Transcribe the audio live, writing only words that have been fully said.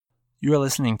You are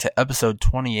listening to episode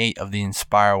 28 of the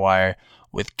Inspire Wire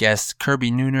with guests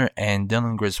Kirby Neuner and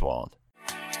Dylan Griswold.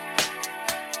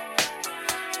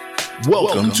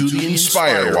 Welcome to the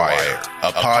Inspire Wire,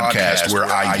 a podcast where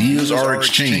ideas are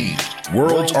exchanged,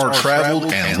 worlds are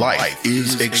traveled, and life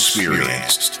is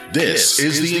experienced. This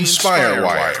is the Inspire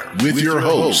Wire with your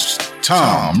host,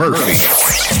 Tom Murphy.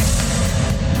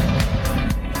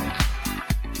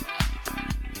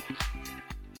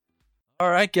 All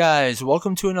right, guys,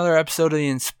 welcome to another episode of the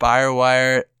Inspire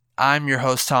Wire. I'm your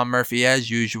host, Tom Murphy,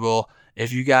 as usual.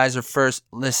 If you guys are first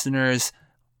listeners,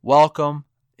 welcome.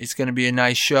 It's going to be a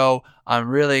nice show. I'm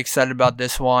really excited about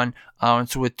this one.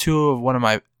 It's with two of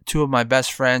my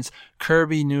best friends,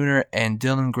 Kirby Neuner and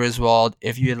Dylan Griswold.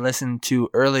 If you had listened to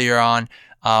earlier on,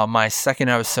 my second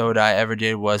episode I ever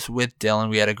did was with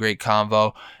Dylan. We had a great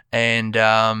convo, and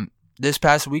this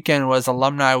past weekend was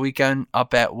alumni weekend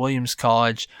up at Williams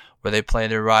College, where they play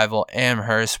their rival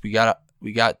Amherst. We got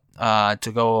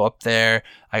to go up there.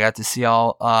 I got to see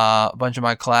a bunch of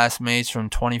my classmates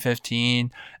from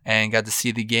 2015 and got to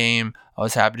see the game. I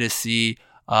was happy to see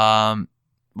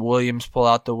Williams pull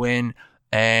out the win,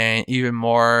 and even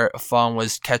more fun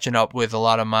was catching up with a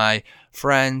lot of my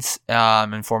friends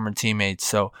and former teammates.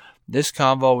 So this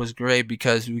convo was great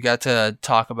because we got to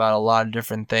talk about a lot of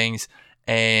different things,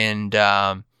 and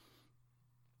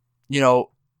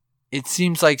it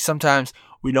seems like sometimes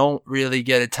we don't really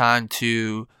get a time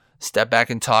to step back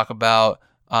and talk about,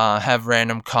 have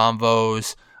random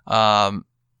convos, and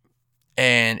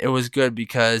it was good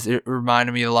because it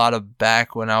reminded me a lot of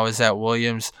back when I was at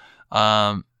Williams,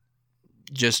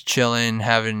 just chilling,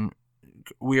 having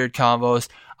weird convos.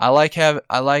 I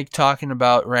like talking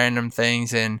about random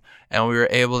things, and we were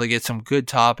able to get some good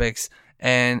topics,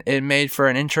 and it made for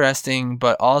an interesting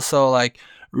but also like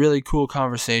really cool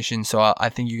conversation. So I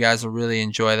think you guys will really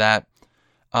enjoy that.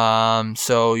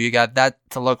 So you got that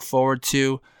to look forward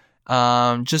to.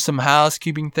 Just some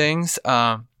housekeeping things.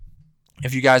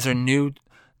 If you guys are new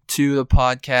to the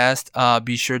podcast,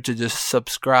 be sure to just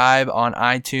subscribe on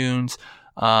iTunes,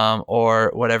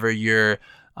 or whatever you're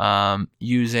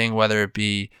using, whether it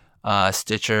be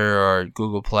Stitcher or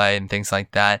Google Play and things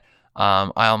like that.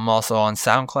 I'm also on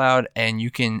SoundCloud, and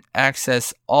you can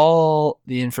access all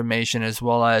the information as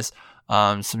well as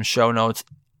some show notes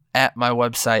at my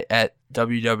website at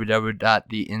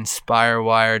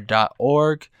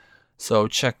www.theinspirewire.org. So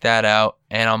check that out.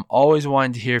 And I'm always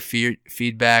wanting to hear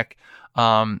feedback.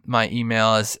 My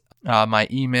email is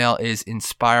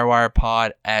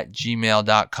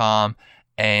inspirewirepod@gmail.com,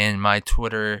 and my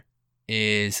Twitter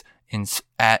is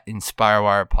at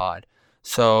inspirewirepod.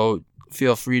 So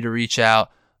feel free to reach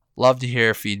out. Love to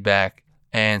hear feedback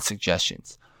and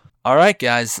suggestions. All right,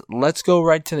 guys, let's go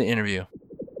right to the interview.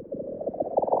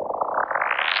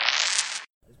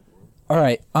 All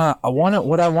right,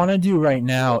 what I want to do right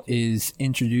now is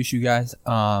introduce you guys.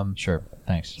 Sure,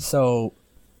 thanks. So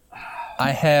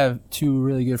I have two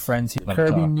really good friends here,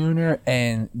 Kirby Neuner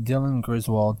and Dylan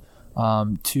Griswold,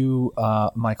 two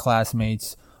my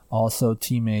classmates, also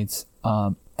teammates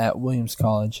at Williams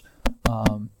College.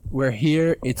 We're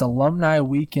here. It's Alumni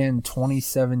Weekend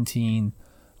 2017.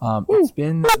 It's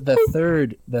been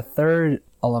the third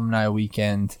Alumni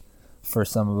Weekend for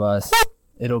some of us.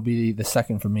 It'll be the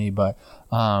second for me, but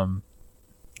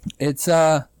it's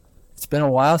been a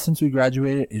while since we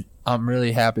graduated. I'm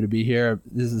really happy to be here.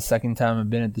 This is the second time I've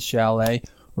been at the chalet.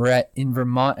 We're in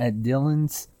Vermont at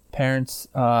Dylan's parents'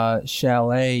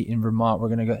 chalet in Vermont. We're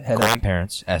gonna go head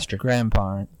grandparents.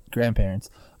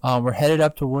 We're headed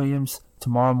up to Williams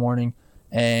tomorrow morning,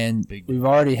 and we've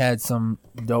already had some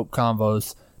dope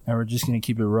combos, and we're just gonna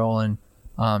keep it rolling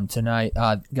tonight.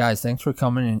 Guys, thanks for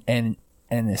coming and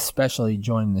especially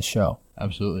joining the show.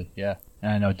 Absolutely, yeah.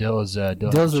 And I know Dill's a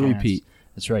repeat.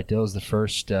 That's right. Dill's the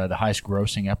first, the highest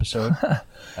grossing episode,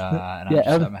 and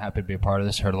I'm happy to be a part of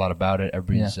this. Heard a lot about it.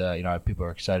 Everybody's, people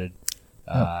are excited.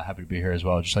 Happy to be here as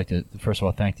well. Just like to first of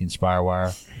all thank the Inspire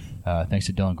Wire. Thanks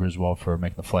to Dylan Griswold for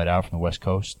making the flight out from the West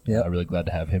Coast. Yeah, I'm really glad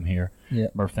to have him here. Yeah,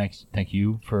 Murph, thank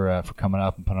you for coming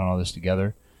up and putting all this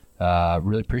together.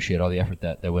 Really appreciate all the effort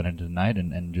that went into tonight,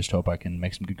 and just hope I can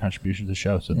make some good contributions to the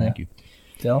show. So thank you.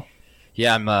 Dill?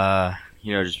 Yeah, I'm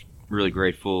just really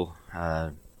grateful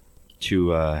to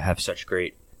have such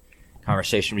great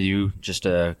conversation with you just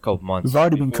a couple months. We've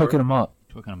already been cooking them up.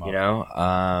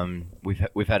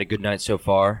 We've had a good night so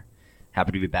far.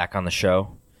 Happy to be back on the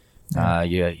show.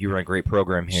 You run a great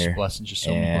program here. Blessings, just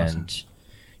so many blessings.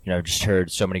 Just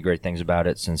heard so many great things about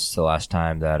it since the last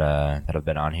time that I've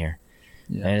been on here.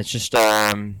 Yeah. And it's just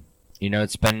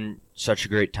it's been such a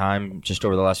great time just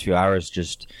over the last few hours,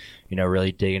 just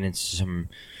really digging into some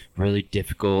really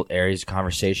difficult areas of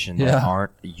conversation that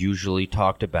aren't usually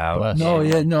talked about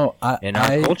in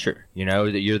our culture. You know,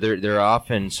 there are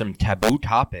often some taboo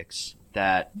topics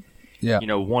that, you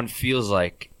know, one feels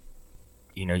like,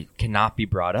 you know, cannot be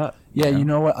brought up. Yeah, you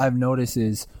know what I've noticed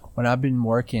is when I've been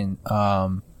working,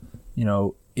 you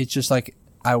know, it's just like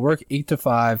I work 8 to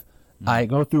 5. I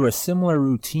go through a similar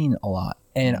routine a lot,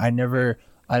 and I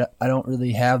don't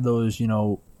really have those, you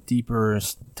know, deeper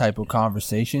type of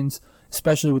conversations,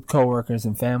 especially with coworkers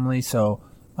and family. So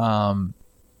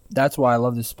that's why I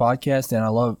love this podcast, and I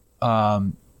love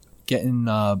getting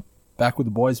back with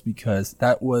the boys, because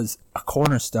that was a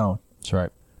cornerstone. That's right.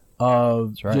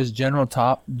 Just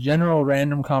general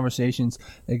random conversations.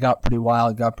 It got pretty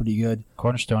wild, got pretty good.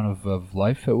 Cornerstone of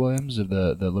life at Williams, of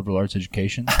the liberal arts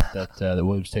education that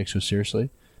Williams takes so seriously.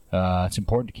 It's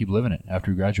important to keep living it after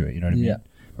you graduate. You know what I mean? Yeah.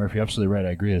 Murphy, you're absolutely right. I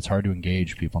agree. It's hard to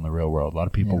engage people in the real world. A lot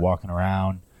of people walking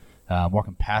around,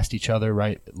 walking past each other,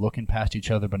 right? Looking past each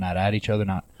other, but not at each other,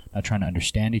 not trying to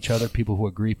understand each other. People who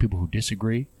agree, people who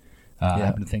disagree. I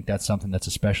happen to think that's something that's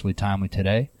especially timely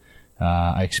today.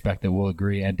 I expect that we'll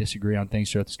agree and disagree on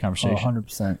things throughout this conversation.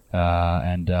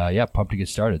 100%. Pumped to get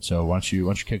started. So why don't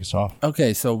you kick us off?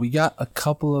 Okay, so we got a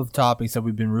couple of topics that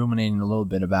we've been ruminating a little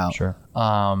bit about. Sure.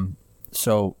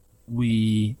 So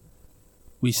we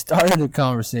started the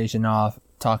conversation off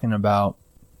talking about,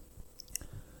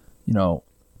 you know,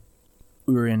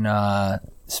 we were in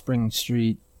Spring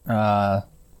Street, what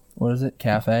is it?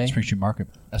 Cafe? Spring Street Market,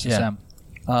 SSM.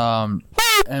 Yeah.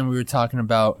 And we were talking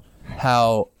about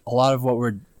how a lot of what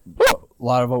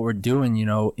we're doing, you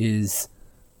know, is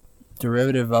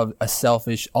derivative of a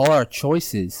selfish. All our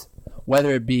choices,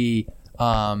 whether it be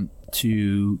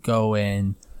to go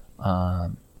and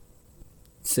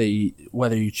say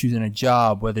whether you're choosing a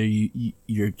job, whether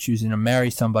you're choosing to marry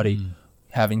somebody,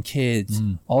 having kids,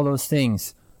 all those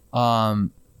things,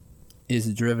 is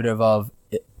a derivative of,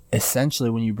 essentially,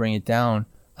 when you bring it down,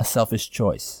 a selfish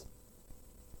choice.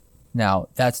 Now,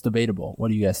 that's debatable. What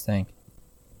do you guys think?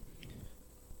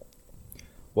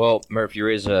 Well, Murph, you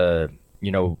raise a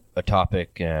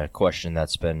topic, a question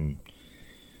that's been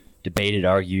debated,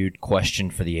 argued,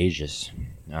 questioned for the ages,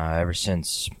 ever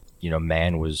since, you know,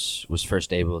 man was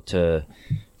first able to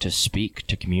speak,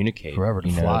 to communicate, forever,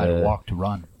 to fly, to walk, to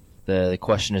run. The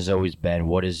question has always been,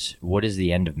 what is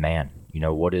the end of man? You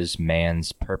know, what is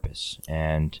man's purpose?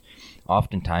 And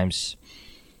oftentimes,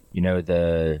 you know,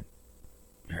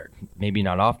 maybe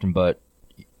not often, but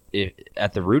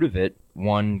at the root of it,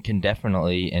 one can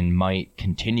definitely and might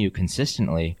continue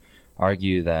consistently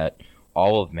argue that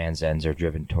all of man's ends are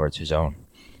driven towards his own.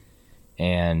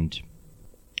 And,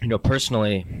 you know,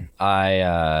 personally,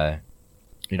 I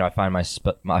find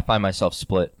myself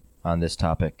split on this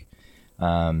topic,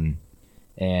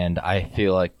 and I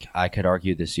feel like I could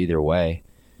argue this either way,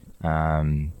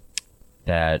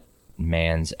 that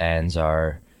man's ends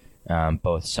are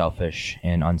both selfish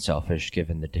and unselfish,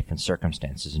 given the different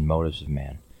circumstances and motives of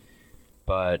man.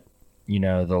 But, you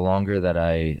know, the longer that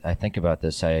I think about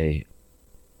this, I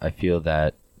feel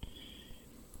that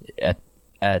at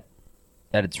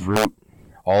its root,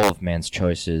 all of man's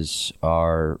choices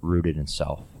are rooted in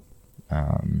self.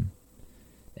 And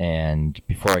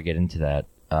before I get into that,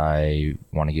 I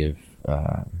want to give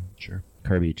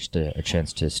Kirby just a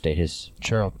chance to state his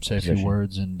Sure, I'll say position. A few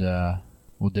words and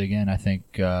we'll dig in. I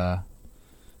think,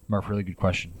 Murph, really good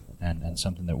question, and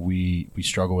something that we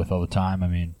struggle with all the time. I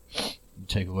mean, you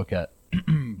take a look at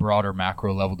broader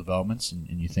macro level developments,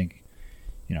 and you think,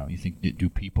 do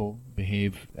people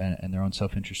behave in their own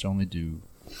self-interest only? Do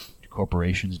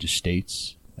corporations, do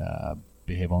states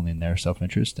behave only in their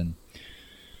self-interest? And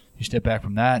you step back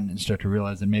from that and start to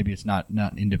realize that maybe it's not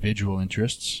individual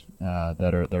interests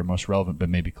that are most relevant, but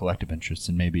maybe collective interests,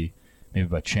 and maybe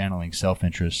by channeling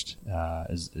self-interest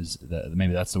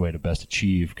maybe that's the way to best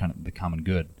achieve kind of the common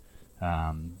good.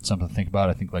 Something to think about.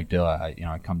 I think, like Dill,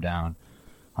 I come down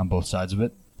on both sides of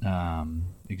it.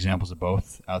 Examples of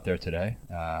both out there today.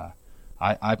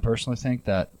 I personally think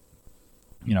that,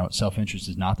 you know, self-interest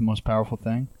is not the most powerful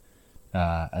thing.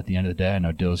 At the end of the day, I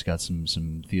know Dill's got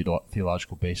some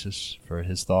theological basis for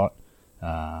his thought.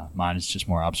 Mine is just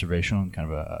more observational and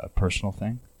kind of a personal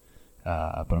thing.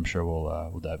 But I'm sure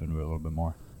we'll dive into it a little bit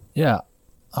more. Yeah.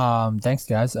 Thanks,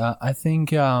 guys. I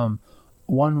think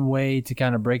one way to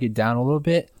kind of break it down a little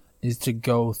bit is to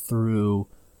go through,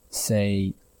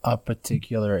 say, a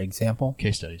particular example.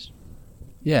 Case studies.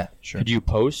 Yeah, sure. Could you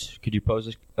pose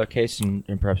a case and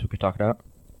perhaps we could talk it out?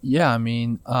 Yeah, I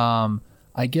mean,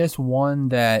 I guess one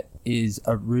that is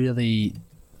a really,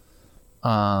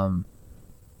 I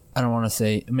don't want to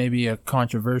say maybe a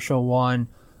controversial one,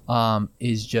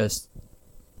 is just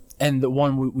and the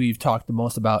one we've talked the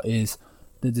most about is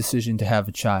the decision to have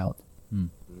a child.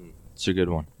 It's a good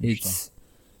one. It's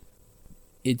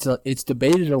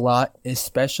debated a lot,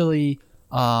 especially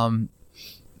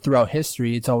throughout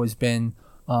history. It's always been,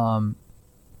 the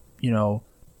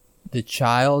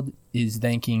child is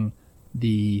thanking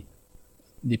the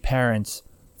parents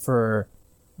for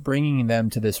bringing them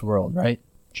to this world, right?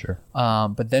 Sure.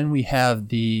 But then we have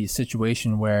the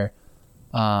situation where,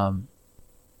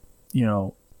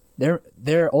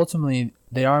 they're ultimately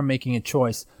they are making a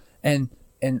choice, and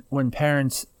when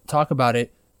parents talk about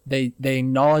it, they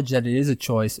acknowledge that it is a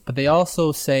choice, but they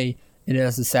also say it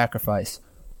is a sacrifice.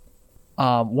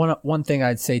 One thing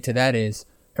I'd say to that is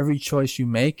every choice you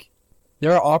make,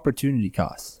 there are opportunity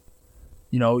costs.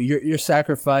 You're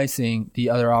sacrificing the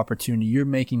other opportunity. You're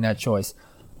making that choice,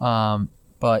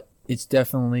 but it's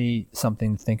definitely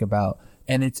something to think about.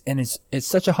 And it's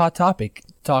such a hot topic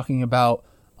talking about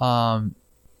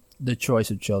the choice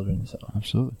of children. So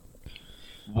absolutely.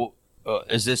 Well,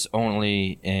 is this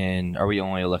only are we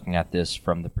only looking at this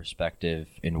from the perspective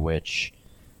in which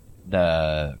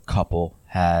the couple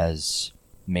has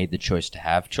made the choice to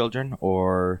have children,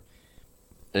 or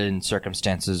in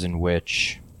circumstances in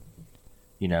which,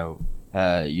 you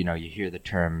hear the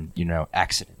term,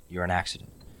 accident, you're an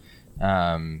accident.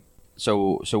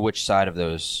 So which side of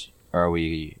those are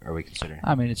we considering?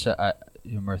 I mean, it's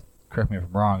correct me if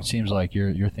I'm wrong. It seems like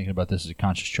you're thinking about this as a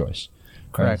conscious choice.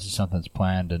 Correct. Right? This is something that's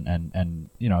planned, and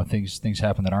things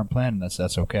happen that aren't planned, and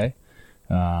that's okay.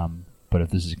 But if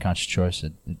this is a conscious choice,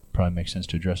 it probably makes sense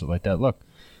to address it like that. Look,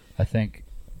 I think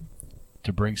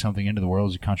to bring something into the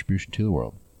world is a contribution to the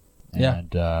world.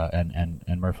 And, yeah.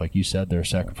 And Murph, like you said, there are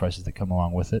sacrifices that come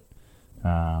along with it.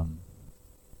 I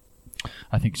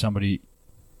think somebody,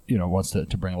 wants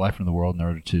to bring a life into the world in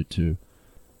order to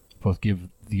both give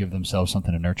themselves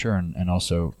something to nurture and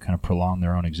also kind of prolong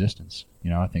their own existence.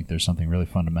 I think there's something really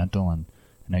fundamental and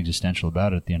existential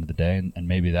about it at the end of the day, and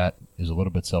maybe that is a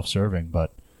little bit self-serving,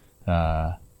 but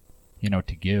to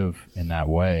give in that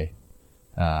way,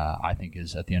 I think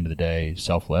is at the end of the day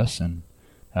selfless and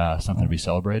something to be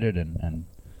celebrated and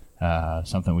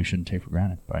something we shouldn't take for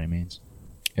granted by any means.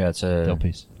 Yeah, it's a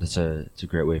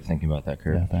great way of thinking about that,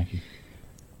 Kurt. Yeah, thank you.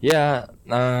 Yeah,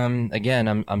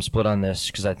 again, I'm split on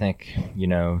this because I think,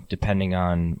 depending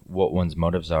on what one's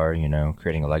motives are,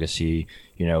 creating a legacy,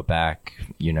 back,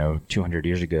 200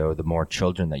 years ago, the more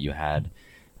children that you had,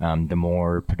 the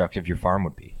more productive your farm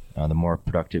would be, the more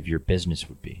productive your business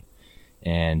would be.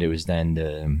 And it was then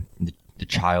the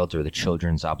child's or the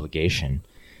children's obligation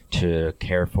to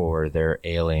care for their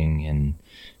ailing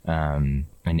and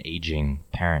aging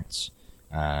parents,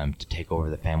 to take over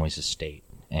the family's estate.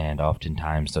 And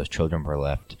oftentimes those children were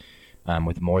left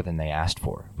with more than they asked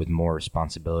for, with more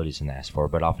responsibilities than they asked for,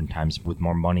 but oftentimes with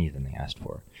more money than they asked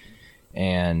for.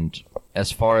 And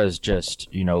as far as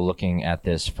just, looking at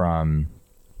this from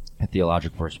a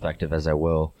theological perspective, as I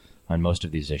will on most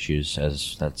of these issues,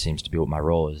 as that seems to be what my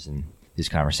role is in these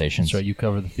conversations. That's right. You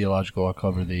cover the theological, I'll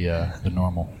cover the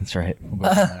normal. That's right. We'll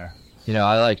go from there.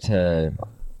 I like to,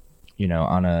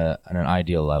 on an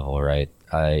ideal level, right?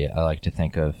 I like to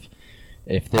think of,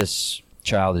 if this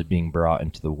child is being brought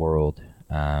into the world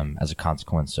as a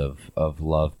consequence of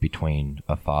love between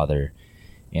a father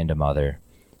and a mother,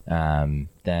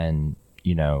 then,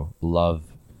 love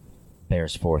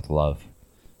bears forth love.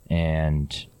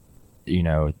 And,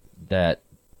 that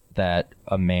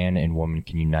a man and woman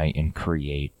can unite and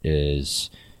create is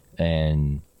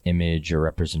an image or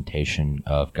representation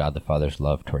of God the Father's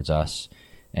love towards us,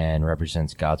 and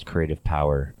represents God's creative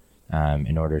power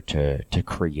in order to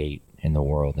create in the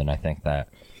world. And I think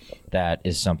that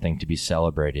is something to be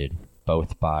celebrated,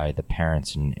 both by the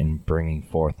parents in bringing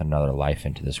forth another life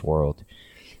into this world,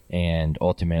 and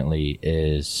ultimately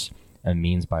is a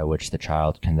means by which the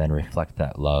child can then reflect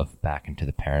that love back into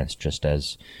the parents, just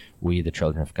as we, the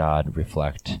children of God,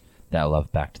 reflect that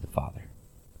love back to the Father.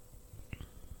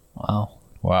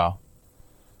 Wow.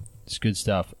 It's good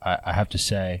stuff. I have to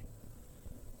say,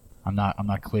 I'm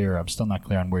not clear. I'm still not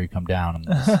clear on where you come down on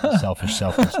this selfish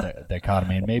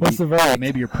dichotomy. And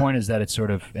maybe your point is that it's sort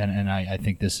of, and I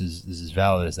think this is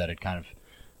valid, is that it kind of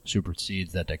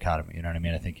supersedes that dichotomy. You know what I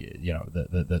mean? I think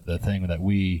the thing that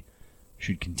we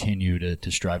should continue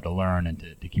to strive to learn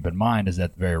and to keep in mind is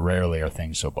that very rarely are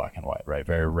things so black and white, right?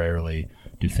 Very rarely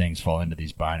do things fall into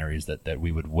these binaries that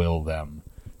we would will them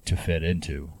to fit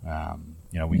into.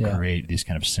 We create these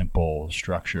kind of simple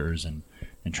structures and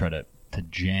try to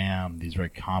jam these very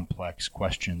complex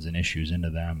questions and issues into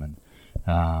them.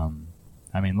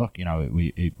 And look,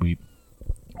 we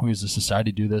as a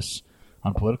society do this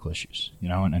on political issues,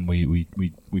 and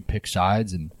we pick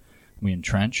sides, and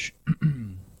entrench,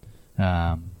 and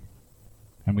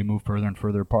we move further and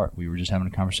further apart. We were just having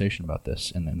a conversation about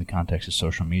this in the context of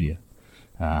social media,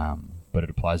 but it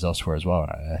applies elsewhere as well.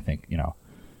 And I think,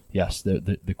 yes,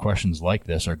 the questions like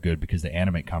this are good because they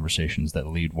animate conversations that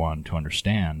lead one to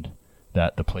understand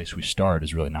that the place we start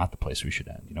is really not the place we should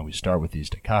end. We start with these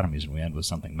dichotomies and we end with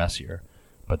something messier,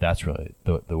 but that's really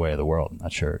the way of the world. I'm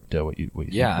not sure, Dill, what you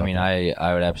think about that.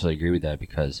 I would absolutely agree with that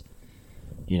because,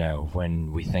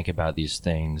 when we think about these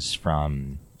things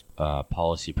from a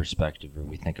policy perspective, or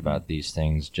we think about these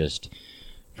things just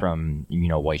from,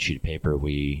 white sheet of paper,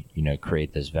 we,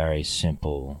 create this very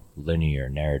simple linear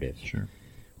narrative. Sure.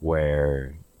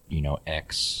 Where,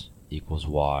 X equals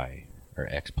Y, or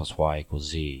X plus Y equals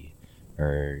Z,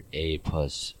 or A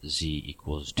plus Z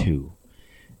equals 2.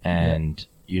 And,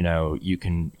 you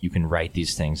can write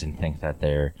these things and think that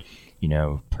they're,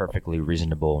 perfectly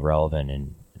reasonable,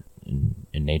 relevant in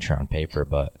nature on paper,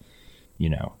 but,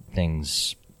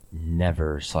 things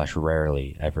never /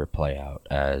 rarely ever play out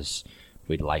as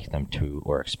we'd like them to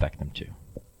or expect them to.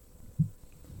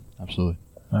 Absolutely.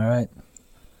 All right.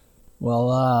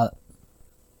 Well,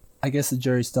 I guess the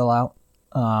jury's still out,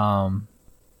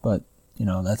 but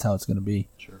that's how it's going to be.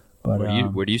 Sure. But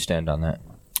where do you stand on that?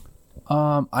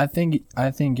 I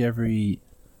think every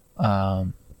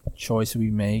choice we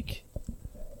make,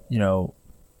 you're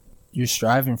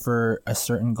striving for a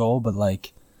certain goal, but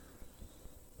like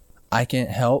I can't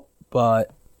help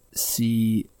but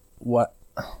see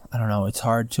it's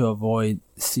hard to avoid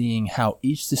seeing how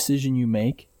each decision you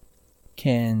make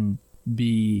can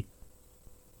be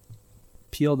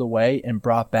peeled away and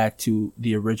brought back to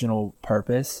the original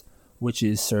purpose, which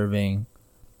is serving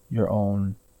your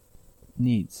own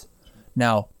needs.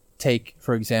 Now, take,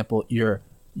 for example, your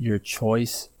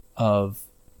choice of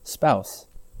spouse.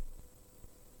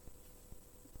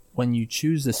 When you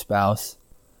choose a spouse,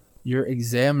 you're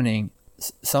examining,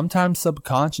 sometimes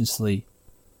subconsciously,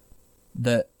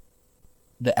 the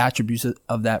attributes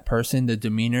of that person, the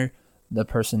demeanor, the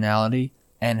personality,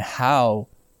 and how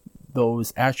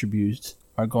those attributes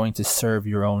are going to serve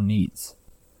your own needs.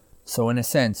 So in a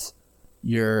sense,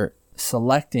 you're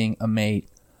selecting a mate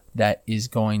that is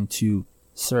going to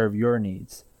serve your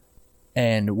needs.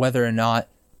 And whether or not,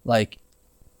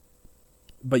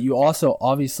 but you also,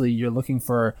 obviously, you're looking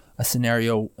for a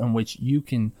scenario in which you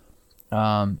can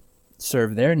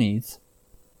serve their needs,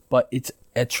 but it's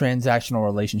a transactional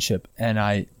relationship, and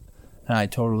I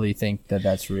totally think that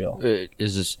that's real.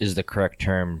 Is the correct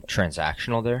term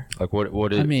transactional there? Like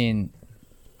what is... I mean,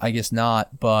 I guess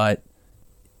not, but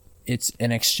it's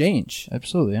an exchange.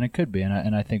 Absolutely, and it could be.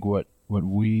 And I think what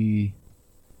we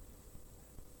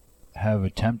have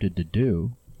attempted to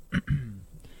do,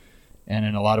 and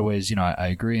in a lot of ways, I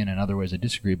agree, and in other ways I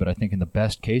disagree, but I think in the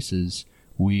best cases,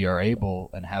 we are able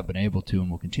and have been able to and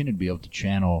will continue to be able to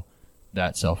channel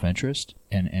that self-interest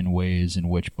in ways in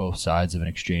which both sides of an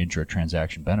exchange or a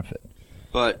transaction benefit.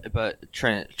 But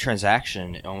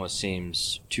transaction almost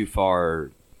seems too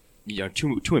far,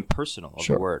 too impersonal of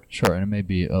sure, a word. Sure, and it may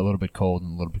be a little bit cold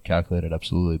and a little bit calculated,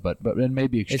 absolutely. But it may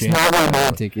be exchange. It's not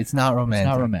romantic. It's not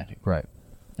romantic, right?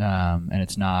 And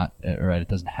it's not right. It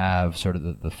doesn't have sort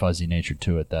of the fuzzy nature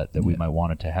to it that we might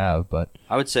want it to have. But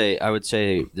I would say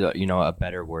a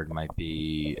better word might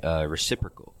be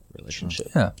reciprocal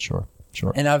relationship. Sure.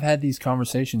 Sure. And I've had these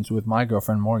conversations with my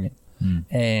girlfriend, Morgan,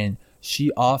 and she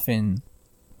often,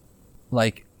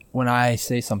 when I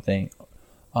say something,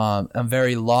 I'm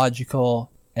very logical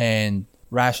and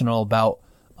rational about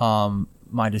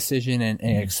my decision and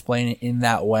explain it in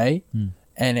that way,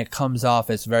 and it comes off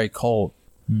as very cold.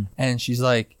 And she's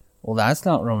like, well, that's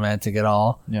not romantic at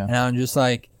all. Yeah. And I'm just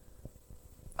like,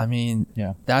 I mean,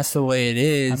 that's the way it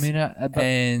is. I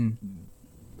mean,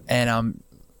 and I'm...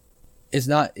 It's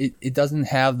not. It doesn't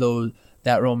have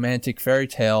that romantic fairy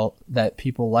tale that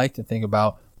people like to think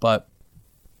about, but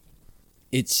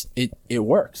it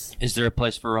works. Is there a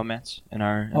place for romance in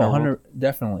our?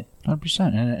 Definitely,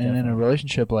 100%. And in a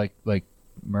relationship like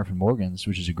Murph and Morgan's,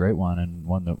 which is a great one and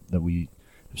one that we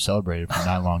have celebrated for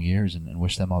 9 long years, and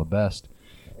wish them all the best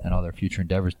and all their future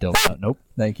endeavors. Nope.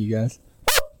 Thank you, guys.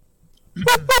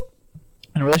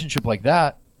 In a relationship like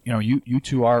that, you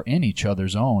two are in each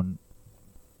other's own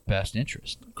best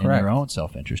interest, correct, in your own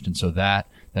self-interest, and so that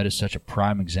is such a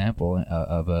prime example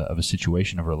of a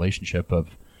situation, of a relationship, of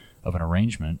an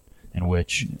arrangement in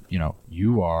which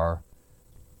you are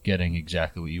getting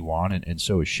exactly what you want, and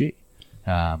so is she.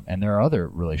 And there are other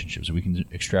relationships we can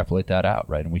extrapolate that out,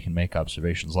 right? And we can make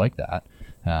observations like that,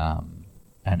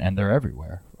 and they're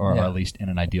everywhere, or at least in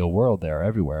an ideal world, they're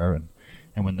everywhere.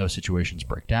 And when those situations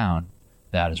break down,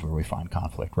 that is where we find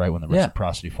conflict, right? When the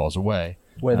reciprocity falls away.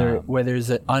 where there's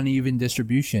an uneven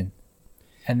distribution,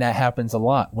 and that happens a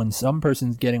lot when some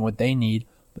person's getting what they need,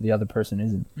 but the other person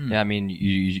isn't. Yeah, I mean,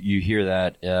 you hear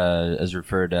that as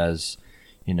referred as,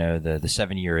 the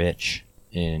 7-year itch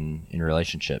in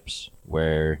relationships,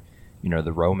 where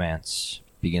the romance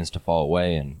begins to fall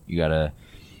away, and you gotta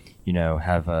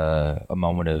have a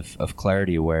moment of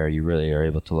clarity where you really are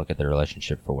able to look at the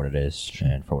relationship for what it is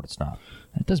and for what it's not.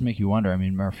 It does make you wonder. I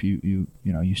mean, Murph, you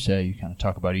say you kind of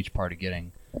talk about each party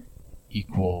getting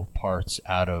equal parts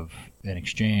out of an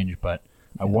exchange, but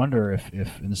I wonder if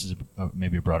and this is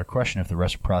maybe a broader question, if the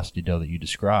reciprocity deal that you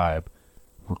describe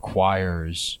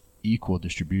requires equal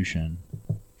distribution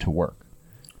to work.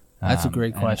 That's a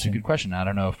great question. It's a good question. I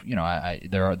don't know if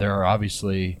there are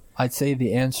obviously. I'd say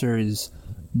the answer is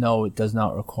no. It does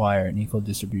not require an equal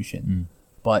distribution,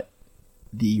 but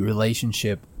the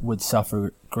relationship would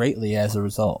suffer greatly as a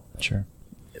result. Sure.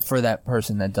 For that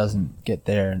person that doesn't get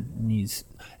their needs,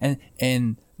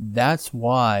 and that's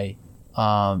why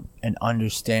an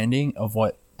understanding of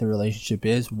what the relationship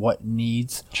is, what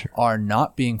needs are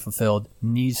not being fulfilled,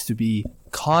 needs to be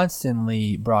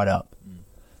constantly brought up.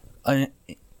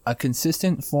 A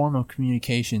consistent form of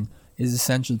communication is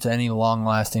essential to any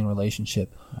long-lasting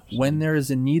relationship. Absolutely. When there is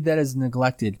a need that is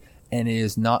neglected and it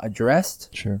is not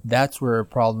addressed, that's where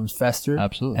problems fester.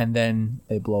 Absolutely. And then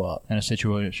they blow up. In a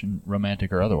situation,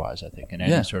 romantic or otherwise, I think, in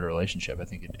any sort of relationship, I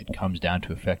think it comes down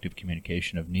to effective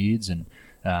communication of needs and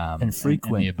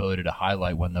frequent. And the ability to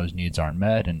highlight when those needs aren't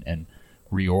met and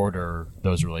reorder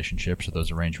those relationships or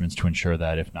those arrangements to ensure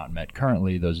that, if not met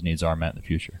currently, those needs are met in the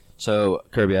future. So,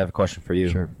 Kirby, I have a question for you.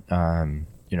 Sure.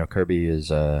 Kirby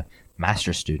is a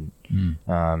master's student.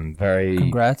 Very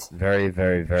Congrats. Very,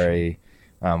 very, very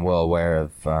well aware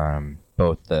of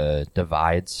both the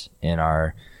divides in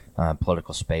our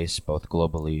political space, both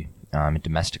globally and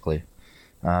domestically,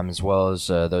 as well as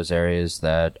those areas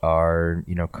that are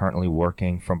currently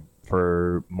working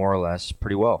for more or less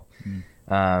pretty well.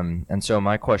 And so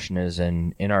my question is,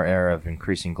 in our era of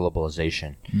increasing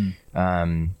globalization,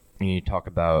 you talk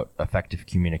about effective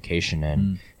communication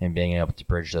and being able to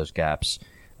bridge those gaps.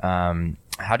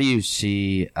 How do you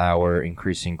see our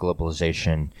increasing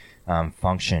globalization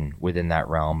function within that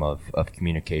realm of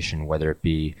communication, whether it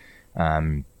be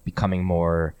becoming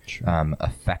more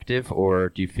effective, or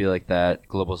do you feel like that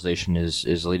globalization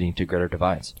is leading to greater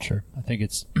divides? Sure. I think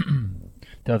it's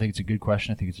a good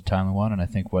question. I think it's a timely one, and I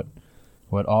think what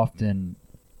often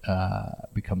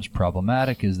becomes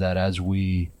problematic is that as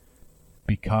we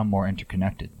become more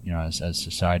interconnected, as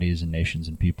societies and nations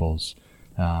and peoples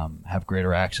have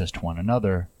greater access to one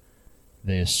another,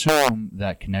 they assume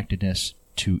that connectedness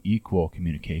to equal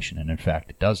communication, and in fact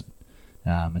it doesn't.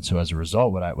 And so as a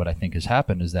result, what I think has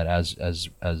happened is that as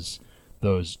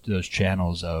those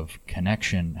channels of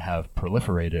connection have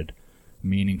proliferated,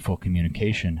 meaningful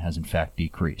communication has in fact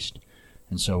decreased.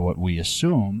 And so what we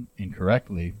assume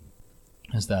incorrectly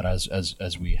is that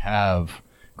as we have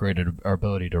greater our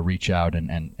ability to reach out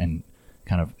and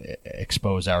kind of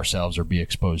expose ourselves or be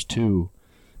exposed to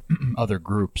other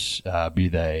groups, be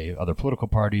they other political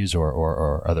parties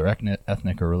or other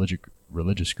ethnic or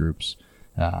religious groups,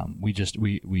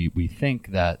 we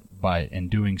think that in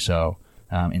doing so,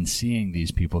 in seeing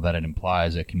these people, that it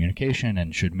implies a communication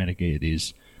and should mitigate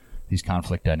these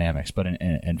conflict dynamics. But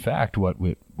in fact, what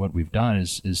we've done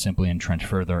is simply entrench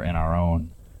further in our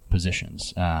own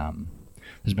positions.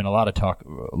 There's been a lot of talk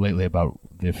lately about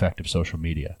the effect of social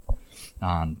media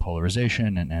on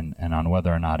polarization and on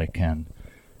whether or not it can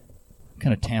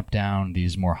kind of tamp down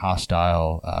these more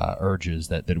hostile urges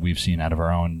that we've seen out of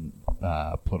our own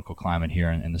political climate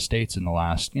here in the States in the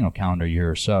last calendar year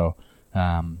or so.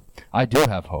 I do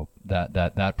have hope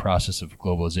that process of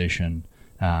globalization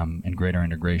and greater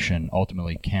integration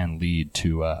ultimately can lead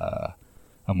to a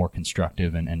more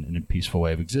constructive and peaceful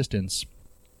way of existence.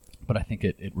 But I think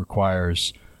it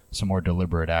requires some more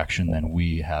deliberate action than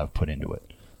we have put into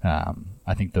it.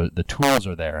 I think the tools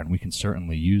are there, and we can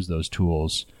certainly use those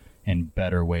tools in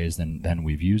better ways than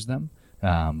we've used them.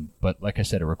 But like I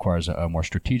said, it requires a more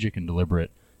strategic and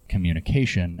deliberate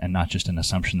communication, and not just an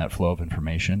assumption that flow of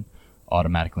information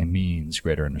automatically means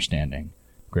greater understanding,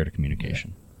 greater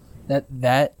communication.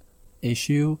 That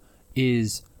issue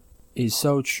is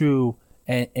so true,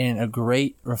 and a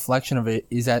great reflection of it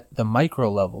is at the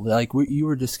micro level. Like you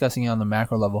were discussing on the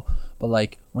macro level, but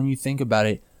like when you think about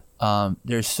it,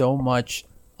 there's so much,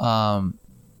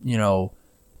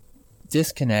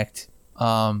 disconnect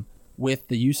with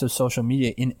the use of social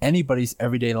media in anybody's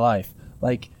everyday life.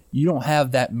 Like you don't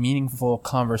have that meaningful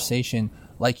conversation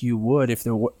like you would if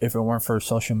it weren't for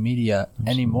social media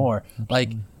anymore. Absolutely. Like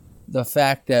the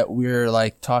fact that we're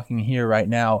like talking here right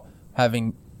now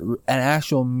having an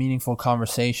actual meaningful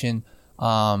conversation.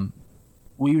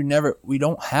 We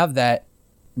don't have that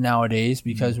nowadays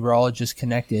because we're all just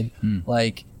connected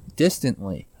like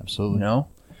distantly. Absolutely. You know?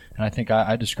 And I think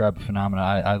I describe a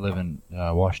phenomenon. I live in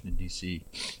Washington, D.C.,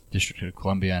 District of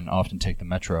Columbia, and often take the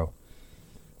metro.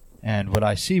 And what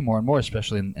I see more and more,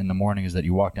 especially in the morning, is that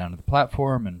you walk down to the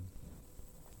platform and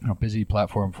busy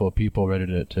platform full of people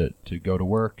ready to go to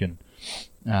work, and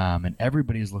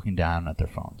everybody is looking down at their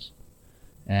phones.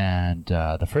 And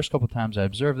the first couple of times I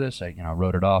observed this, I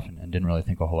wrote it off and didn't really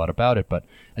think a whole lot about it. But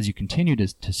as you continue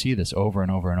to see this over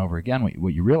and over and over again,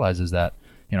 what you realize is that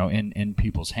in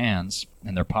people's hands,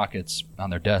 in their pockets,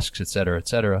 on their desks, et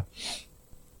cetera,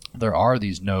 there are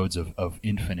these nodes of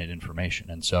infinite information.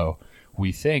 And so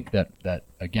we think that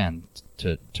again,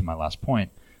 to my last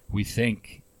point, we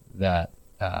think that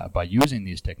by using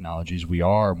these technologies, we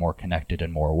are more connected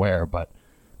and more aware. But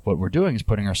what we're doing is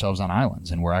putting ourselves on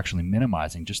islands, and we're actually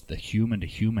minimizing just the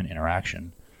human-to-human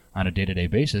interaction on a day-to-day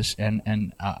basis. And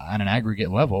on an aggregate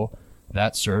level,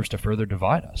 that serves to further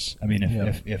divide us. I mean,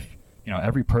 if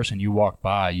every person you walked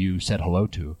by, you said hello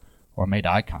to or made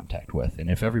eye contact with, and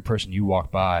if every person you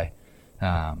walked by,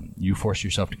 you forced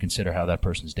yourself to consider how that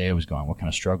person's day was going, what kind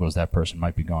of struggles that person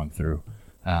might be going through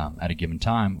at a given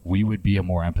time, we would be a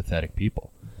more empathetic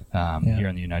people here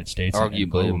in the United States.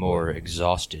 Arguably a more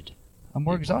exhausted. A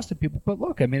more exhausted people. But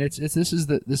look, I mean, this is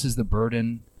the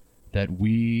burden that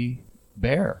we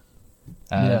bear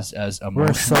as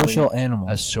we're social animals,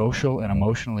 as social and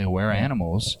emotionally aware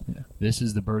animals. This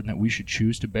is the burden that we should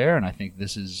choose to bear, and I think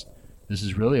this is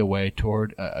really a way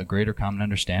toward a greater common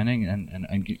understanding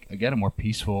and again a more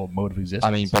peaceful mode of existence.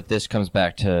 I mean, but this comes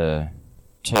back to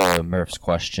Murph's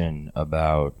question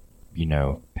about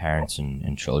parents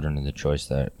and children and the choice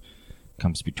that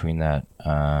comes between that.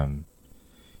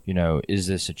 Is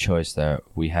this a choice that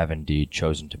we have indeed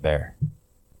chosen to bear?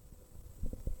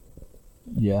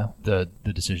 Yeah. The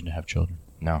decision to have children.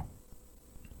 No.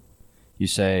 You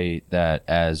say that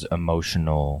as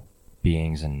emotional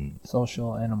beings and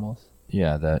social animals.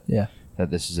 Yeah, that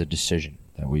this is a decision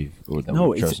that we've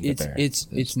chosen to bear.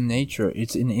 It's nature.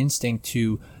 It's an instinct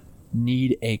to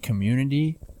need a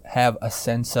community, have a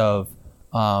sense of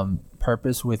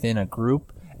purpose within a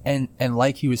group. And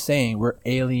like he was saying, we're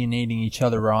alienating each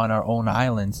other. We're on our own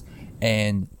islands,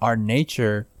 and our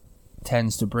nature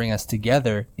tends to bring us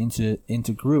together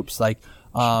into groups. Like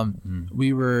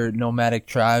we were nomadic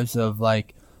tribes of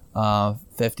like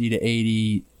 50 to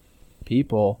 80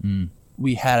 people.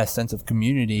 We had a sense of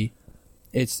community.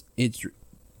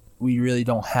 We really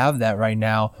don't have that right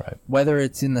now. Right. Whether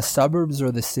it's in the suburbs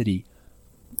or the city,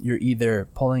 you're either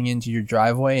pulling into your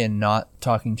driveway and not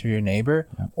talking to your neighbor,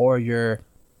 or you're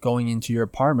going into your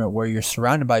apartment where you're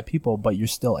surrounded by people, but you're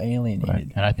still alienated.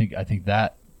 Right. And I think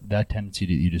that tendency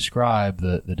that you describe,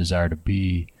 the desire to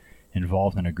be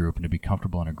involved in a group and to be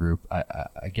comfortable in a group,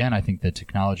 I think the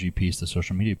technology piece, the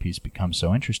social media piece becomes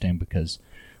so interesting because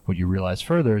what you realize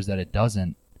further is that it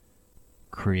doesn't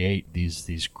create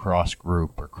these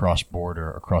cross-group or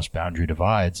cross-border or cross-boundary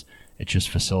divides. It just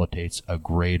facilitates a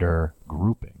greater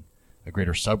grouping, a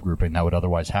greater subgrouping that would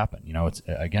otherwise happen.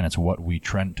 It's what we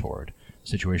trend toward.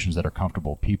 Situations that are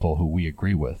comfortable, people who we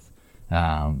agree with,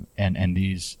 and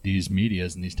these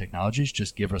medias and these technologies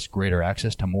just give us greater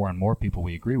access to more and more people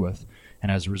we agree with.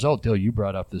 And as a result, Dill, you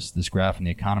brought up this graph in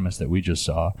The Economist that we just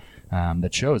saw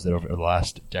that shows that over the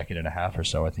last decade and a half or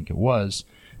so, I think it was,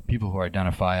 people who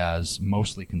identify as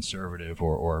mostly conservative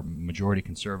or majority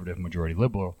conservative, majority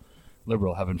liberal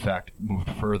have in fact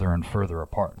moved further and further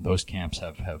apart. Those camps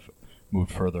have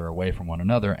moved further away from one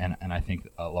another, and I think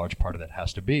a large part of that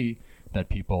has to be that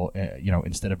people,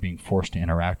 instead of being forced to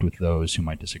interact with those who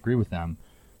might disagree with them,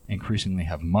 increasingly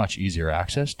have much easier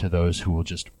access to those who will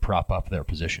just prop up their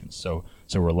positions. So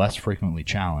we're less frequently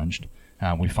challenged.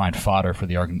 We find fodder for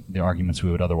the arguments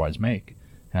we would otherwise make.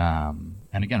 And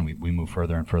again, we move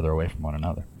further and further away from one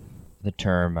another. The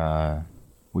term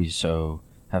we so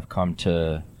have come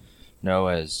to know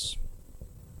as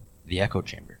the echo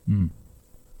chamber.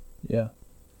 Yeah.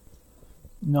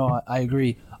 No, I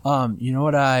agree. You know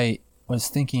what I was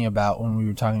thinking about when we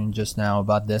were talking just now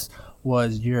about this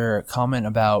was your comment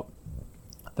about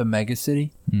the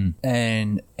megacity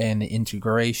and the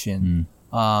integration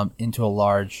into a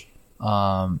large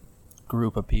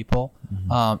group of people,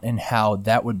 and how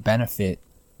that would benefit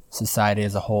society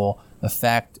as a whole. The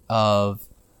fact of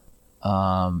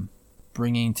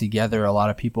bringing together a lot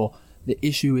of people. The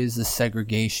issue is the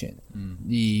segregation,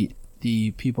 the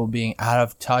people being out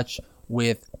of touch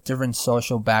with different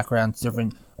social backgrounds,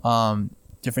 different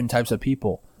types of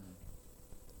people.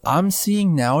 I'm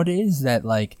seeing nowadays that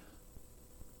like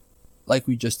like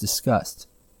we just discussed,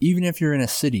 even if you're in a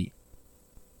city,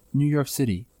 New York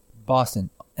City, Boston,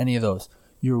 any of those,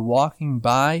 you're walking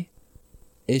by,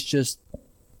 it's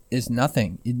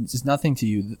nothing. It's nothing to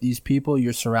you. These people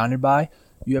you're surrounded by,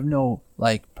 you have no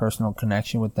like personal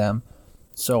connection with them.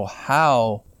 So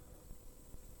how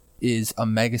is a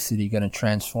megacity going to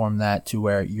transform that to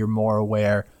where you're more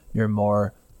aware, you're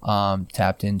more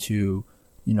tapped into,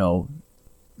 you know,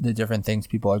 the different things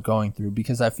people are going through?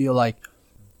 Because I feel like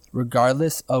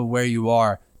regardless of where you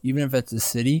are, even if it's a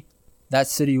city, that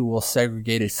city will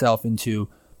segregate itself into,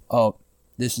 oh,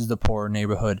 this is the poor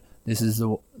neighborhood. This is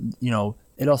the, you know,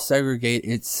 it'll segregate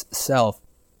itself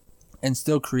and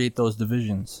still create those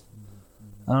divisions.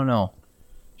 I don't know.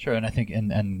 Sure, and I think,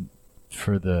 and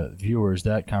for the viewers,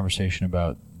 that conversation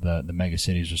about the mega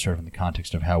cities was sort of in the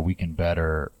context of how we can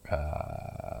better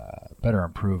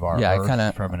improve our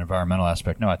Earth from an environmental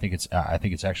aspect. No, I think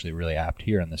it's actually really apt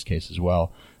here in this case as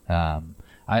well.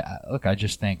 I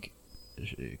just think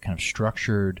kind of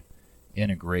structured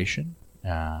integration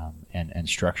and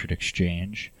structured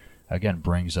exchange again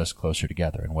brings us closer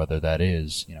together, and whether that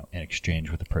is, you know, in exchange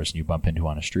with the person you bump into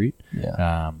on a street,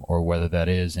 or whether that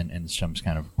is in some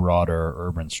kind of broader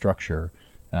urban structure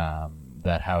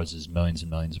that houses millions and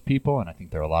millions of people. And I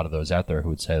think there are a lot of those out there who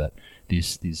would say that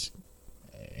these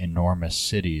enormous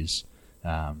cities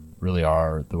really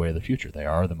are the way of the future. They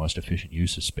are the most efficient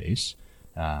use of space.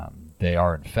 They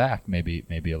are, in fact, maybe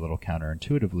a little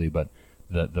counterintuitively, but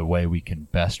the way we can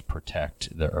best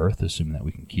protect the Earth, assuming that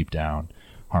we can keep down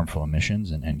harmful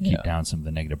emissions and keep down some of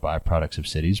the negative byproducts of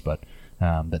cities, but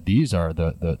that these are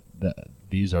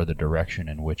the direction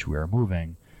in which we are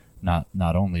moving,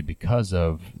 not only because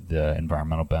of the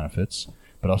environmental benefits,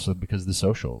 but also because of the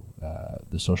social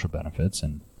benefits.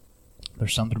 And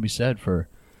there's something to be said for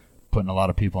putting a lot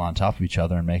of people on top of each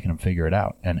other and making them figure it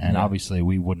out. And obviously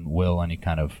we wouldn't will any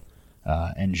kind of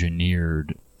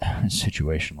engineered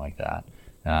situation like that.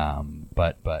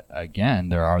 But again,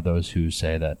 there are those who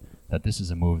say that this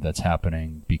is a move that's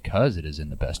happening because it is in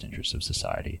the best interest of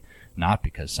society, not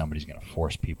because somebody's going to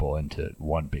force people into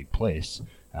one big place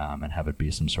and have it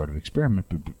be some sort of experiment,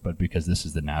 but because this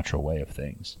is the natural way of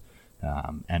things.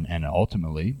 And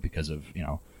ultimately, because of, you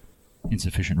know,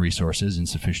 insufficient resources,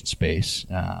 insufficient space,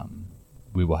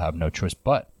 we will have no choice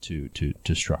but to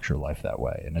structure life that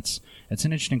way. And it's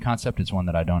an interesting concept. It's one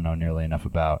that I don't know nearly enough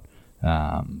about.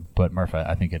 But Murph,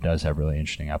 I think it does have really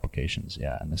interesting applications,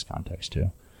 in this context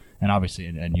too. And obviously,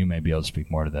 and you may be able to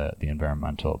speak more to the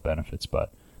environmental benefits,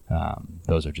 but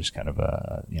those are just kind of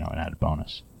an added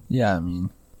bonus. Yeah, I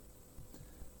mean,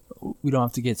 we don't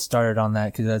have to get started on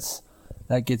that because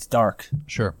that gets dark.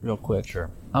 Sure, real quick.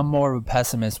 Sure, I'm more of a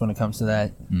pessimist when it comes to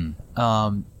that.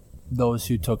 Those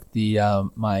who took the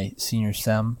my senior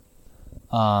SEM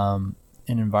in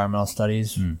environmental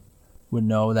studies would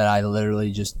know that I literally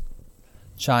just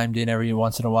chimed in every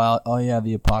once in a while. Oh yeah,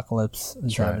 the apocalypse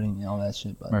is happening and all that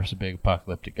shit. But Murph's a big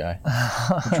apocalyptic guy.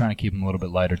 We're trying to keep him a little bit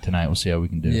lighter tonight. We'll see how we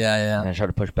can do. Yeah. And I try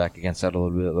to push back against that a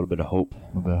little bit of hope. A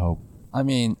little bit of hope. I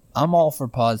mean, I'm all for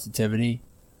positivity.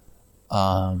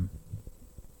 You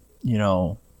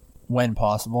know, when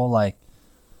possible. Like,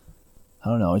 I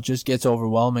don't know, it just gets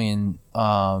overwhelming.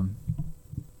 And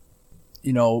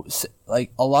you know,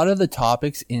 like a lot of the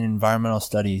topics in environmental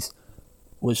studies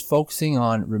was focusing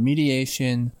on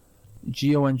remediation,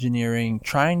 geoengineering,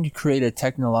 trying to create a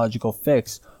technological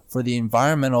fix for the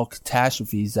environmental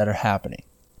catastrophes that are happening.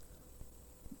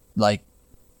 Like,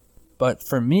 but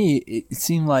for me, it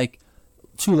seemed like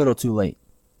too little too late.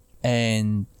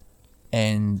 And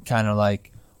kind of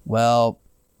like, well,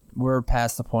 we're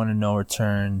past the point of no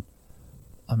return.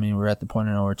 I mean, we're at the point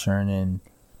of no return,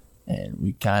 and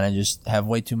we kind of just have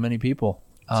way too many people.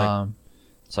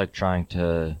 It's like trying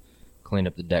to clean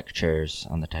up the deck chairs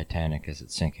on the Titanic as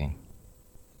it's sinking.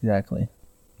 Exactly.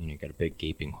 And you got a big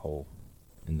gaping hole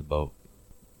in the boat.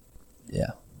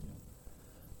 Yeah.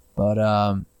 But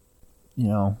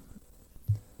you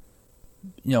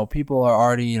know, people are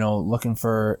already, you know, looking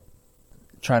for,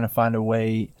 trying to find a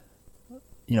way,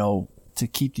 you know, to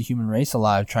keep the human race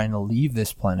alive, trying to leave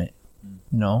this planet.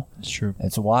 You know, it's true.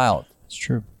 It's wild. It's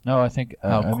true. No, I think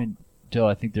I mean, Dill,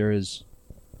 I think there is,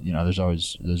 you know, there's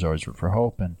always room for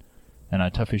hope, and on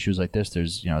tough issues like this,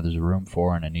 there's a room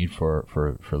for and a need for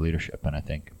leadership. And I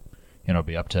think, you know, it'll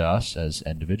be up to us as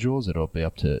individuals. It'll be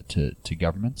up to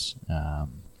governments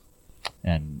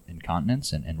and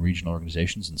continents and regional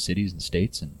organizations and cities and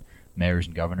states and mayors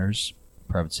and governors,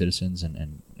 private citizens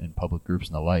and public groups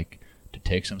and the like, to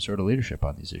take some sort of leadership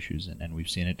on these issues. And we've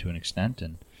seen it to an extent,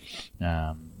 and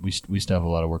we still have a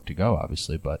lot of work to go,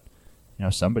 obviously, but, you know,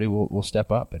 somebody will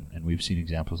step up, and we've seen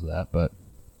examples of that. But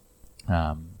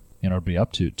It'll be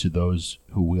up to those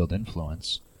who wield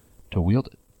influence to wield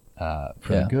it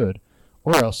for the good,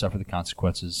 or else suffer the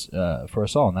consequences for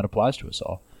us all, and that applies to us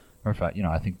all. Or in fact,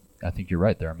 I think you're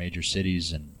right. There are major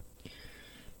cities in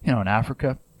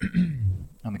Africa,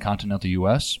 on the continental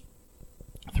U.S.,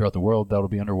 throughout the world that'll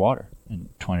be underwater in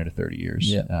 20 to 30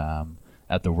 years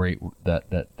at the rate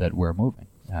that we're moving.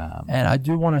 And I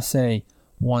do want to say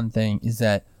one thing is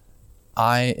that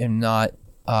I am not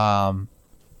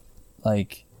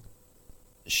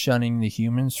shunning the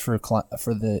humans for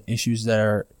the issues that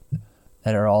are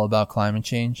all about climate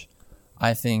change.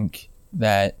 I think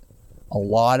that a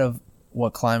lot of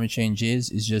what climate change is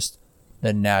just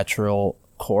the natural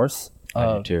course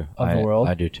of the world.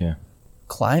 I do too.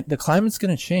 The climate's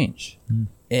going to change.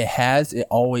 It has, it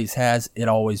always has, it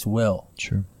always will.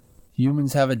 Sure.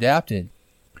 Humans have adapted.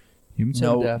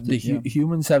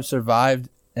 Humans have survived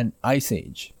an ice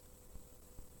age.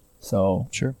 So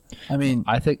sure. I mean,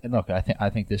 I think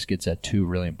this gets at two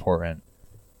really important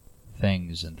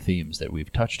things and themes that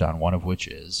we've touched on. One of which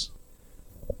is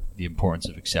the importance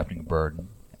of accepting a burden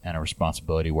and a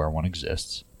responsibility where one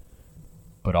exists,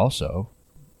 but also,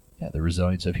 the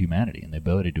resilience of humanity and the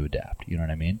ability to adapt. You know what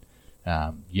I mean?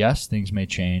 Yes, things may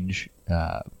change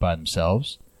by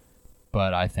themselves,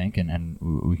 but I think, and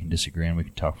we can disagree and we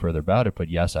can talk further about it, but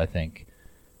yes, I think,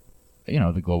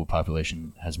 the global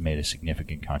population has made a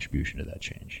significant contribution to that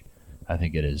change. I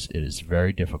think it is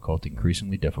very difficult,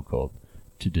 increasingly difficult,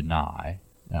 to deny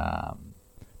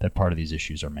that part of these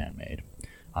issues are man-made.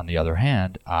 On the other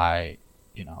hand, I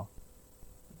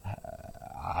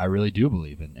really do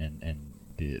believe in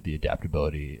the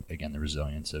adaptability, again, the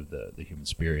resilience of the human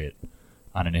spirit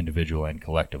on an individual and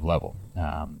collective level.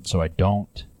 So I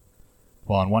don't,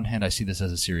 well, on one hand, I see this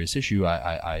as a serious issue.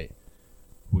 I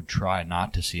would try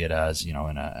not to see it as,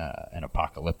 an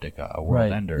apocalyptic, a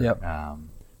world ender. Yep.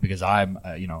 Because I'm,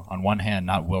 on one hand,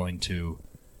 not willing to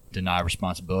deny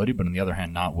responsibility, but on the other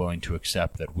hand, not willing to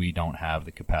accept that we don't have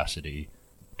the capacity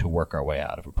to work our way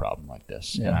out of a problem like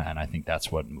this. Yeah. And I think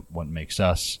that's what makes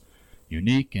us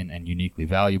unique and uniquely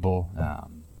valuable.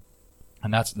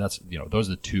 And that's those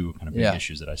are the two kind of big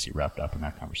issues that I see wrapped up in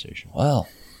that conversation. Well,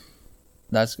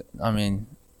 that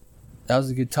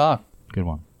was a good talk. Good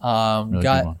one. Really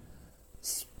good one.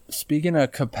 Speaking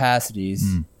of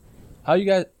capacities, how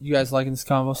you guys liking this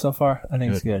convo so far? I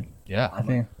think it's good. Yeah,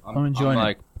 I'm enjoying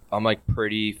it. I'm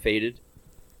pretty faded,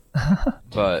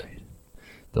 but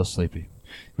still sleepy.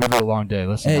 We have a long day.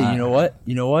 Listen. Hey, you know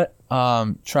what?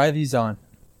 Try these on.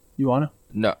 You wanna?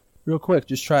 No. Real quick,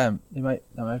 just try them. That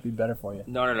might be better for you.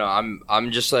 No.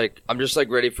 I'm just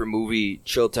ready for movie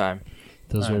chill time.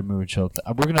 Those are movie chill.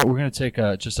 We're gonna take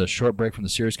just a short break from the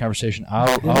serious conversation.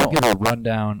 I'll give a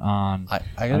rundown on.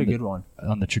 I got a good one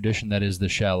on the tradition that is the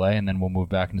chalet, and then we'll move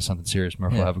back into something serious.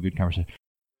 Murph will have a good conversation.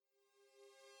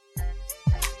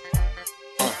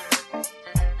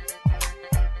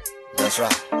 That's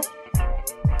right.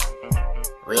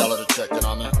 Reality check, you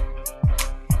know what I mean?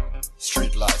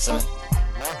 Street lights, eh?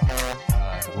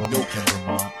 Wilmington,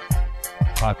 Vermont.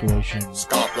 Population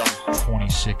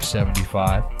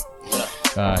 2675.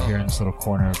 Here in this little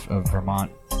corner of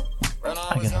Vermont.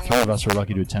 Again, the three of us were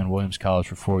lucky to attend Williams College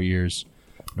for 4 years,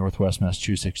 Northwest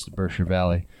Massachusetts, the Berkshire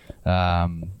Valley.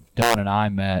 Dylan and I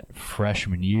met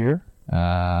freshman year,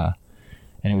 and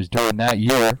it was during that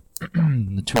year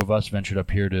the two of us ventured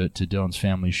up here to Dylan's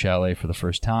family's chalet for the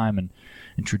first time. And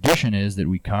tradition is that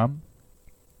we come,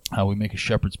 we make a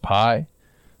shepherd's pie,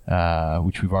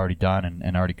 which we've already done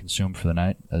and already consumed for the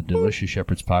night. A delicious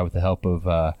shepherd's pie with the help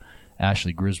of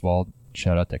Ashley Griswold.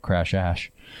 Shout out to Crash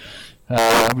Ash.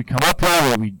 We come up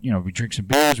here, we drink some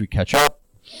beers, we catch up,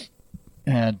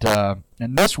 and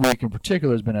this week in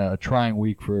particular has been a trying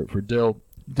week for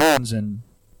Dylan's in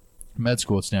med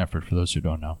school at Stanford. For those who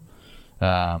don't know,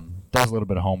 does a little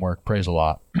bit of homework, prays a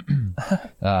lot,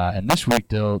 and this week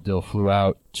Dill flew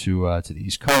out to the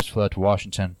East Coast, flew out to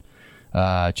Washington.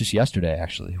 Just yesterday,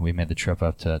 actually, we made the trip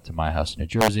up to my house in New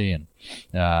Jersey and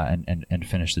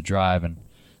finished the drive and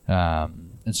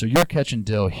so you're catching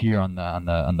Dill here on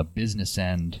the business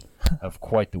end of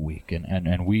quite the week,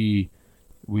 and we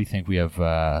think we have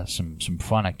some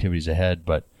fun activities ahead,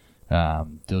 but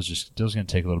Dill's going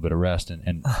to take a little bit of rest,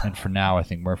 and for now I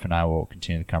think Murph and I will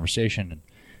continue the conversation,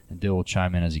 and Dill will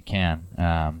chime in as he can.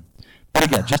 But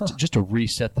again, just to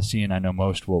reset the scene, I know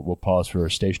most will pause for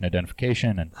station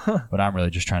identification, and what I'm really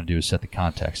just trying to do is set the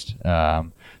context.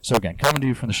 So again, coming to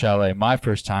you from the chalet, my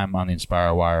first time on the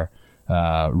Inspire Wire.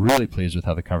 Really pleased with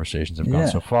how the conversations have gone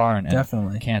so far, and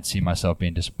definitely can't see myself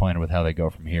being disappointed with how they go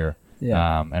from here.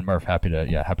 Yeah. And Murph, happy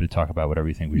to talk about whatever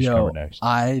you think we should cover next.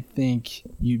 I think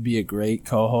you'd be a great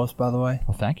co-host, by the way.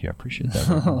 Well, thank you. I appreciate that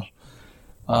very much.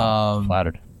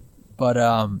 Flattered. But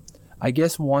I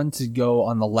guess one to go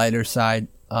on the lighter side,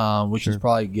 which is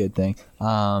probably a good thing.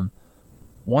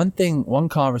 One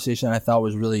conversation I thought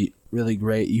was really, really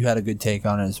great. You had a good take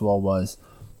on it as well. Was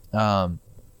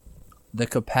the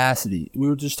capacity. We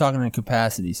were just talking in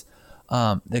capacities.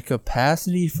 The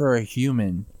capacity for a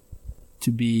human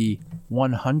to be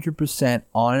 100%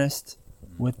 honest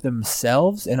with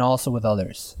themselves and also with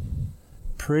others.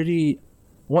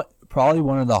 Probably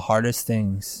one of the hardest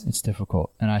things. It's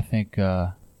difficult, and I think,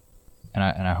 and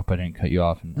I hope I didn't cut you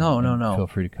off. No. Feel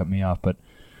free to cut me off, but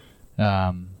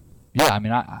yeah, I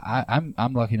mean,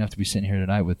 I'm lucky enough to be sitting here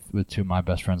tonight with two of my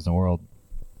best friends in the world,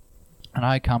 and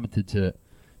I commented to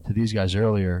these guys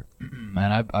earlier,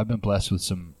 and I've been blessed with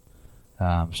some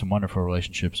wonderful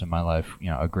relationships in my life.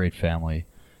 You know, a great family,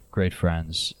 great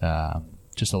friends,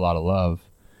 just a lot of love,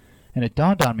 and it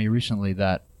dawned on me recently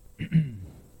that.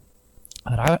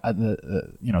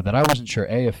 that I wasn't sure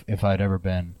if I'd ever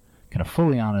been kind of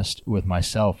fully honest with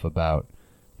myself about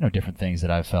different things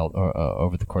that I've felt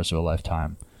over the course of a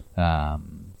lifetime,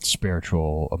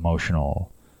 spiritual,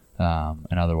 emotional,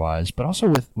 and otherwise, but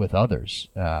also with others.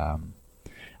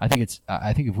 I think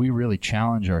if we really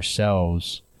challenge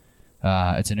ourselves,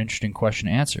 it's an interesting question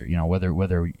to answer.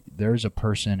 Whether there's a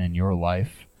person in your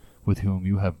life with whom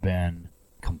you have been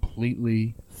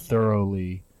completely,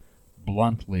 thoroughly,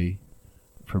 bluntly,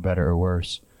 for better or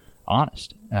worse,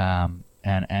 honest, and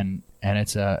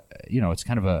it's it's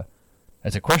kind of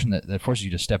it's a question that forces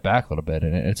you to step back a little bit,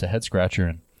 and it's a head scratcher,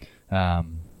 and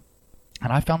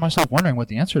I found myself wondering what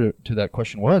the answer to that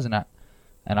question was, and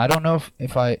I don't know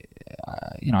if I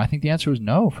think the answer was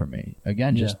no for me.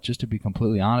 Again, just to be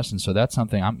completely honest, and so that's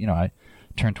something I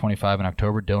turned 25 in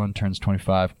October. Dylan turns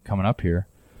 25 coming up here.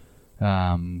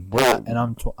 And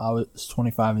I was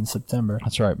 25 in September.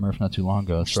 That's right, Murph. Not too long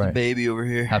ago. That's right. The baby over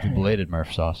here. Happy belated,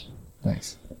 Murph Sauce.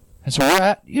 Thanks. And so we're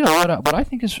at what I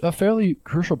think is a fairly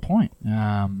crucial point.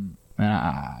 And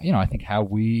I think how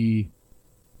we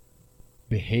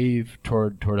behave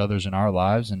toward others in our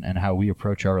lives and how we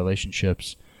approach our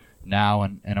relationships now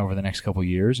and over the next couple of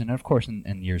years, and of course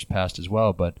in years past as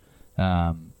well. But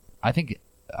I think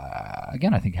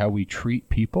how we treat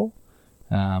people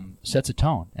sets a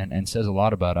tone and says a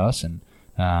lot about us, and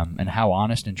how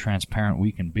honest and transparent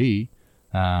we can be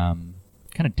kind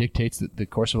of dictates the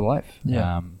course of a life.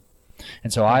 Yeah.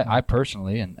 And so I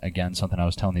personally, and again, something I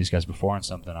was telling these guys before and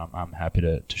something I'm happy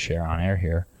to share on air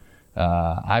here,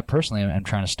 I personally am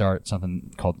trying to start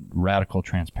something called radical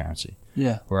transparency.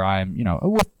 Yeah. Where I'm,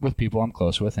 with people I'm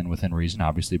close with and within reason,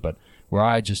 obviously, but where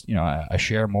I just, I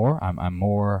share more. I'm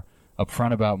more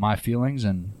upfront about my feelings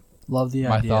and love the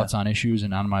my idea. Thoughts on issues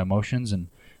and on my emotions, and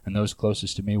those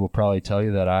closest to me will probably tell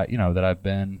you that I've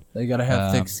been. They gotta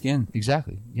have thick skin.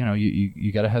 Exactly.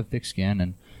 You gotta have thick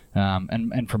skin,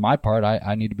 and for my part,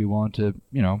 I need to be willing to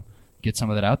get some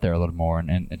of that out there a little more,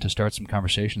 and to start some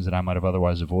conversations that I might have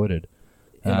otherwise avoided.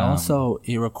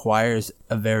 It requires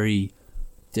a very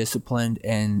disciplined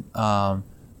and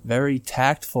very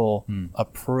tactful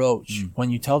approach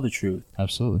when you tell the truth.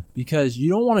 Absolutely. Because you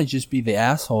don't want to just be the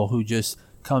asshole who just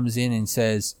comes in and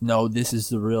says, no, this is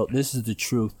the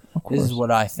truth. This is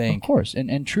what I think. Of course.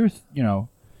 And truth,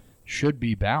 should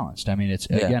be balanced. I mean,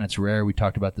 it's rare. We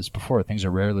talked about this before. Things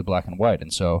are rarely black and white.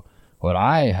 And so what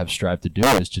I have strived to do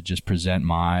is to just present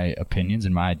my opinions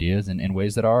and my ideas in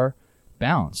ways that are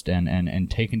balanced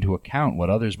and take into account what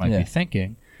others might be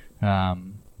thinking,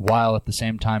 while at the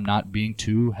same time not being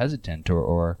too hesitant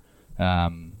or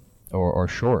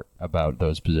short about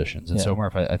those positions. And so,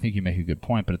 Murph, I think you make a good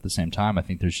point, but at the same time, I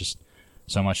think there's just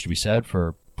so much to be said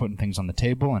for putting things on the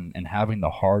table and having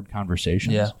the hard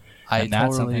conversations. Yeah, and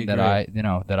that's totally something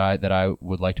agree. that I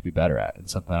would like to be better at.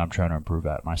 It's something that I'm trying to improve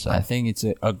at myself. I think it's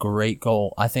a great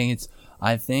goal. I think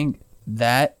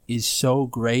that is so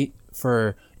great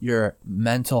for your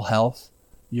mental health,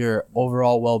 your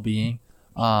overall well-being.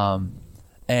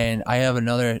 And I have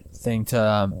another thing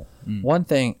to one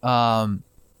thing.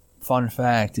 Fun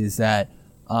fact is that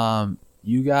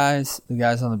you guys, the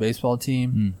guys on the baseball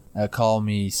team, call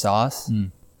me Sauce.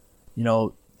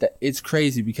 It's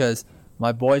crazy because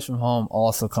my boys from home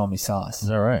also call me Sauce. Is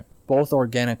that right? Both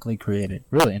organically created.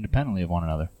 Really, independently of one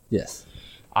another. Yes.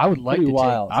 I would like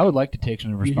to take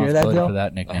some responsibility for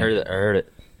that nickname. I heard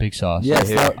it. Big Sauce.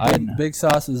 Yes, Big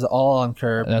Sauce is all on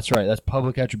Curb. That's right. That's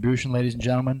public attribution, ladies and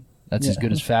gentlemen. That's as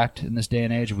good as fact in this day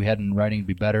and age. If we had it in writing, it'd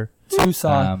be better. Two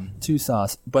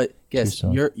sauce. But yes,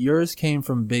 yours came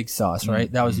from Big Sauce,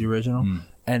 right? That was the original.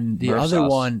 And the other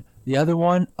one The other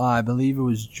one, I believe it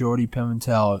was Jordy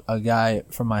Pimentel, a guy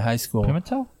from my high school.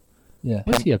 Pimentel? Yeah.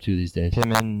 What's he up to these days?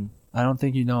 I don't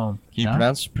think you know him. Can you No?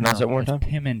 pronounce that one more time?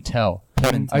 Pimentel.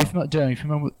 Pimentel. Are you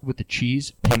familiar with the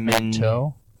cheese?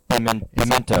 Pimento.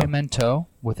 Pimento. Pimento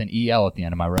with an EL at the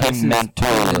end. Am I right?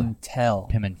 Pimentel.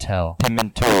 Pimentel.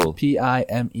 Pimentel.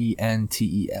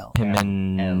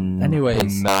 Pimentel.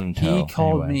 Anyways, Pimentel. he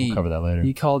called me. We'll cover that later.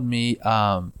 He called me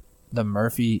the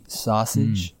Murphy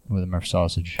sausage, With a Murphy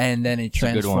sausage. and then it a good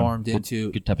one. transformed Good-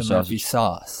 into good type the of Murphy sausage.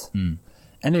 sauce. Mm.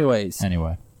 Anyways,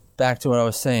 Anyway, back to what I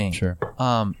was saying. sure.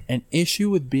 An issue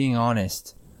with being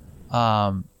honest.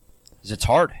 It's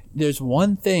hard. There's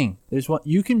one thing.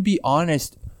 You can be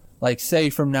honest. Like, say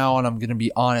from now on, I'm going to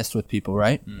be honest with people,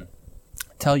 right?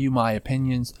 Tell you my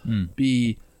opinions.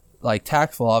 Be like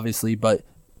tactful, obviously, but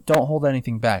don't hold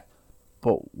anything back.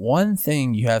 But one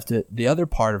thing you have to. The other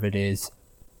part of it is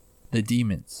the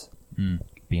demons.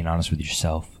 Being honest with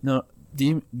yourself. No,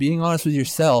 being honest with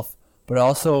yourself, but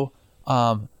also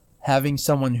having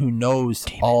someone who knows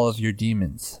all of your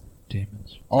demons.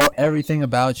 Demons. Everything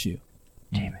about you.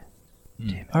 Demon.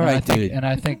 All right, dude. And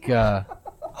I think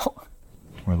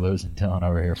we're losing Dylan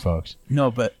over here, folks.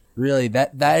 No, but really,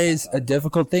 that is a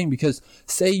difficult thing because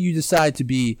say you decide to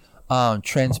be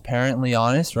transparently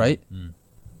honest, right?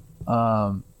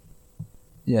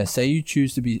 Yeah, say you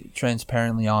choose to be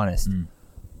transparently honest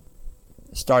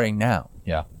starting now.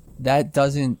 Yeah. That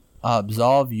doesn't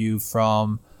absolve you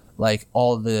from like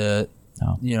all the,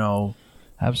 No.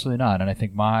 Absolutely not. And I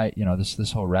think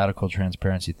this whole radical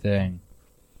transparency thing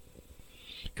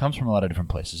comes from a lot of different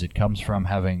places. It comes from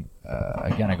having,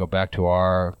 again, I go back to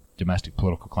our domestic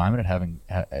political climate.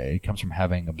 It comes from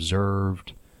having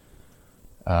observed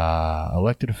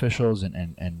elected officials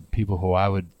and people who I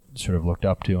would sort of looked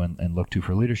up to and look to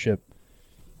for leadership,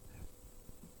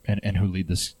 and who lead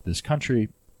this country,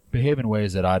 behave in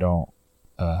ways that I don't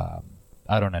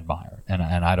admire, and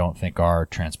I don't think are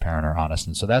transparent or honest.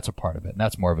 And so that's a part of it, and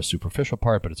that's more of a superficial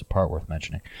part, but it's a part worth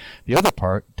mentioning. The other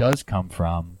part does come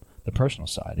from the personal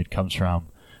side. It comes from,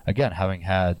 again, having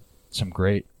had some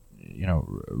great,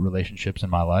 relationships in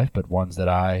my life, but ones that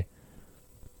I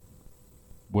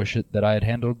wish that I had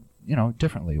handled,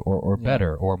 differently or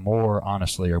better or more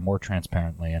honestly or more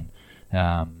transparently. And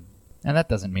that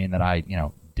doesn't mean that I,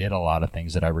 did a lot of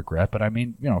things that I regret, but I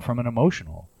mean, from an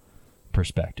emotional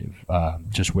perspective,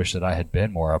 just wish that I had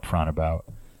been more upfront about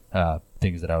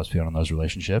things that I was feeling in those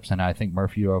relationships. And I think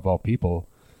Murphy, of all people,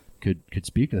 could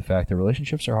speak to the fact that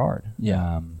relationships are hard.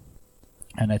 Yeah.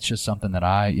 And it's just something that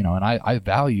I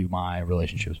value my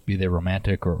relationships, be they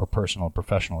romantic or personal,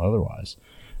 professional, otherwise.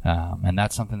 And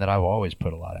that's something that I've always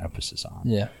put a lot of emphasis on.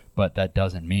 Yeah. But that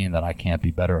doesn't mean that I can't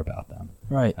be better about them.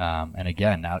 Right. And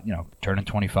again, now, turning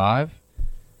 25,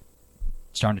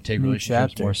 starting to take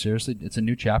relationships more seriously. It's a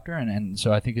new chapter. And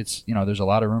so I think it's, there's a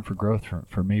lot of room for growth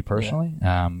for me personally.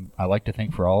 Yeah. I like to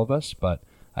think for all of us, but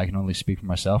I can only speak for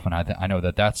myself. And I know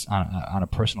that that's on a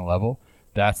personal level.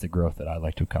 That's the growth that I'd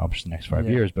like to accomplish in the next 5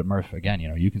 years. But Murph, again,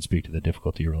 you can speak to the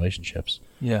difficulty of relationships.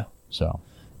 Yeah. So,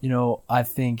 I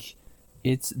think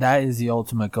that is the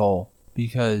ultimate goal,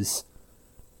 because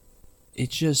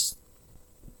it's just,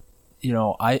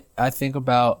 I think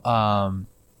about,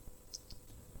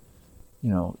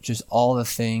 just all the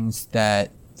things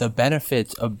that the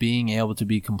benefits of being able to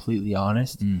be completely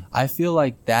honest. I feel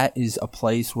like that is a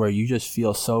place where you just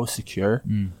feel so secure.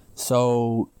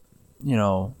 So,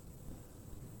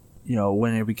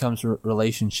 when it becomes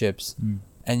relationships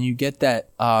and you get that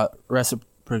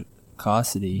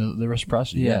reciprocity. The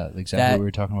reciprocity, yeah, exactly what we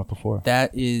were talking about before.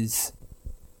 That is,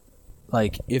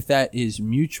 like, if that is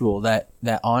mutual, that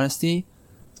honesty,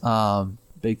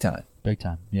 big time. Big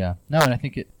time, yeah. No, and I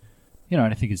think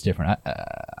I think it's different.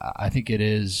 I think it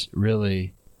is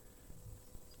really,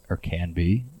 or can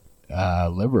be,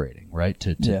 liberating, right?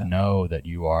 To know that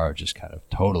you are just kind of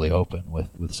totally open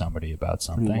with somebody about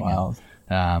something. Wow.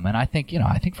 And I think,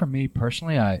 I think for me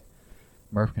personally,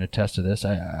 Murph can attest to this.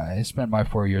 I spent my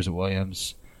 4 years at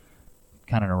Williams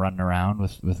kind of running around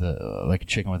with like a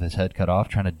chicken with his head cut off,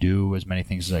 trying to do as many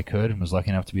things as I could, and was lucky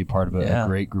enough to be part of a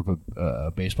great group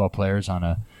of baseball players on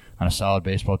a solid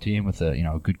baseball team with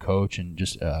a good coach and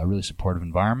just a really supportive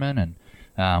environment,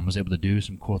 and was able to do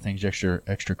some cool things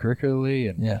extracurricularly,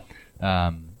 and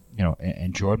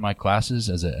enjoyed my classes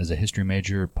as a history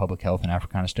major, public health and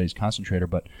Africana studies concentrator.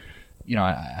 But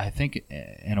I think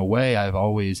in a way I've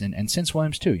always, and since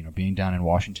Williams too, being down in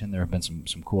Washington, there have been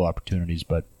some cool opportunities.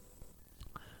 But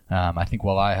I think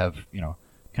while I have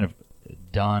kind of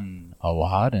done a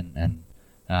lot and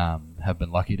have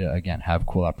been lucky to again have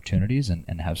cool opportunities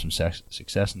and have some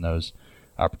success in those,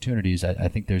 opportunities. I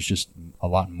think there's just a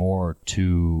lot more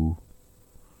to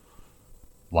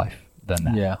life than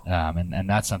that. Yeah. And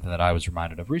that's something that I was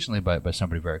reminded of recently by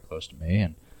somebody very close to me.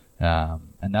 And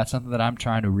that's something that I'm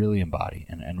trying to really embody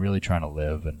and really trying to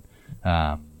live.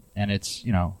 And it's,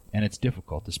 and it's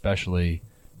difficult, especially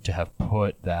to have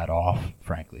put that off,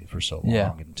 frankly, for so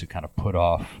long, and to kind of put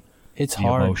off the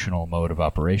emotional mode of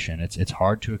operation. It's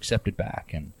hard to accept it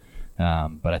back. And,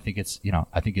 but I think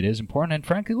I think it is important. And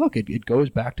frankly, look, it goes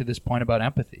back to this point about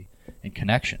empathy and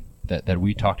connection that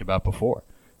we talked about before.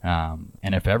 And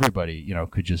if everybody,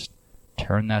 could just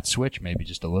turn that switch maybe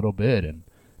just a little bit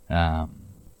and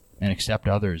accept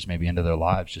others maybe into their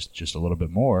lives just a little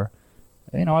bit more,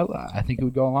 I think it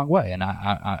would go a long way. And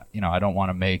I don't want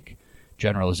to make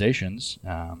generalizations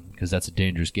because that's a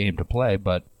dangerous game to play,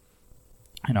 but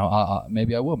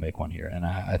maybe I will make one here, and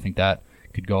I think that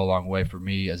could go a long way for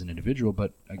me as an individual,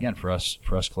 but again for us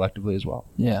collectively as well.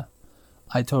 Yeah,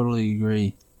 I totally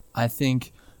agree. I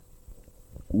think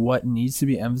what needs to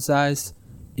be emphasized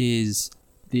is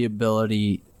the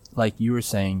ability, like you were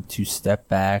saying, to step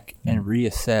back and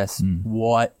reassess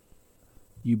what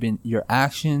your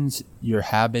actions, your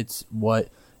habits, what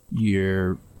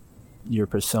your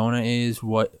persona is,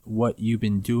 what you've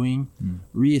been doing,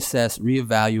 reassess,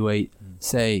 reevaluate,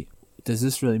 say, does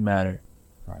this really matter?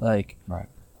 Right.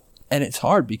 And it's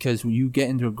hard because when you get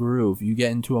into a groove, you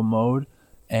get into a mode,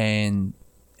 and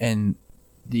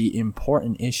the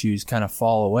important issues kind of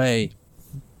fall away,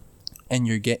 and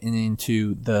you're getting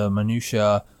into the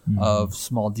minutia of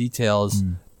small details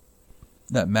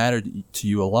that matter to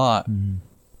you a lot.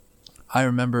 I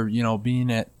remember, being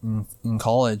in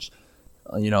college,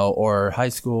 or high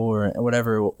school or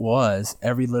whatever it was,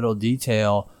 every little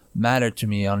detail mattered to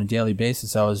me on a daily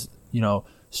basis. I was,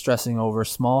 stressing over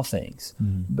small things.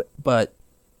 But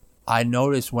I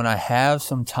noticed when I have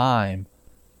some time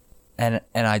and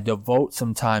I devote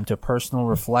some time to personal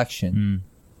reflection,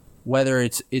 whether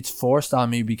it's forced on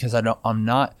me because I don't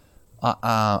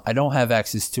have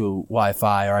access to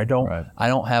Wi-Fi, or I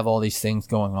don't have all these things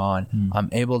going on. I'm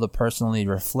able to personally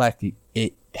reflect.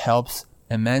 It helps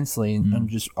immensely and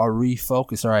just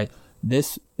refocus. All right,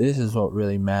 this is what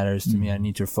really matters to me. I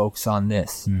need to focus on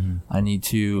this. I need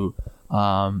to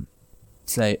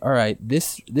say, all right,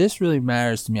 this really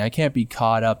matters to me. I can't be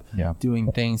caught up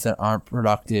doing things that aren't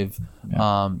productive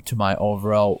to my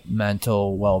overall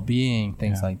mental well-being,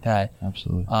 things like that.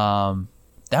 Absolutely.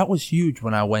 That was huge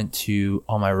when I went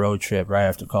on my road trip right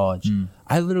after college.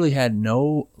 I literally had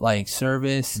no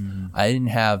service. I didn't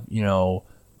have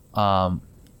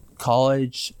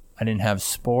college. I didn't have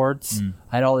sports.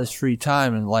 I had all this free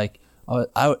time, and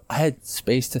I had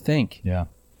space to think. Yeah,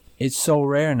 it's so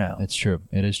rare now. It's true.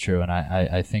 It is true. And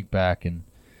I think back, and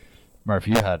Murph,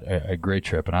 you had a great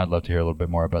trip, and I'd love to hear a little bit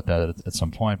more about that at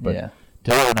some point. But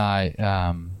Dylan and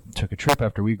I took a trip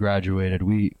after we graduated.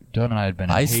 Dylan and I had been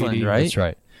in Iceland, Haiti. right? That's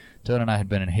right. Dylan and I had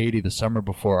been in Haiti the summer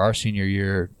before our senior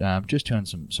year, just doing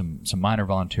some minor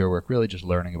volunteer work, really just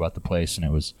learning about the place, and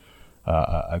it was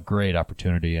a great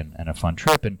opportunity and a fun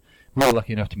trip. And we were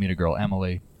lucky enough to meet a girl,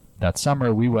 Emily. That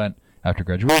summer, we went after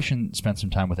graduation, spent some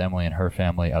time with Emily and her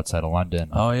family outside of London.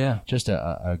 Oh, yeah. Just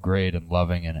a great and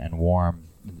loving and warm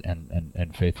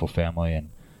and faithful family,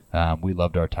 and we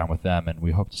loved our time with them, and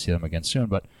we hope to see them again soon.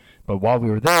 But while we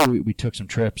were there, we took some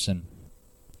trips, and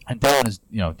Dylan is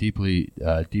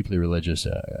deeply religious,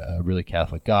 a really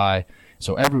Catholic guy.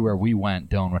 So everywhere we went,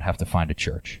 Dylan would have to find a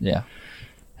church. Yeah.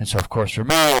 And so, of course, for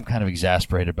me, I'm kind of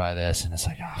exasperated by this, and it's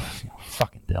like,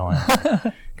 fucking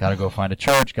Dylan, got to go find a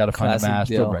church, got to find a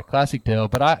mass, right? Classic Dylan.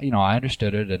 But I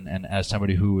understood it, and as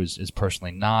somebody who is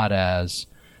personally not as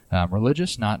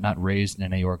religious, not raised in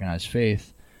any organized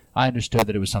faith, I understood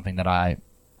that it was something that I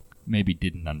maybe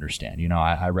didn't understand.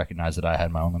 I recognized that I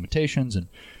had my own limitations, and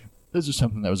this is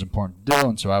something that was important to do,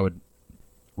 and so I would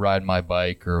ride my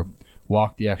bike or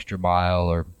walk the extra mile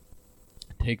or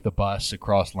take the bus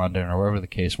across London or wherever the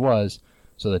case was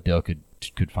so that Dale could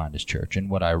find his church. And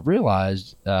what I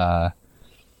realized during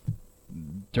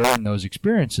those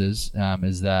experiences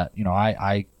is that,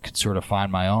 I could sort of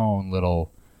find my own little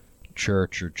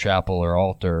church or chapel or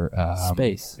altar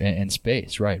space in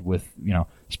space, right? With,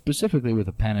 specifically with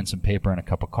a pen and some paper and a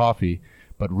cup of coffee,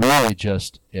 but really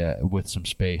just with some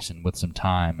space and with some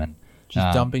time and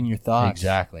just dumping your thoughts.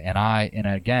 Exactly. And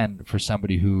again, for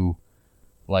somebody who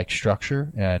likes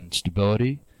structure and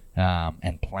stability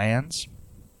and plans,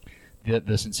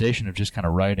 the sensation of just kind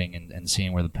of writing and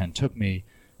seeing where the pen took me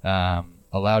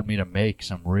allowed me to make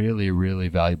some really, really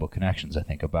valuable connections, I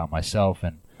think, about myself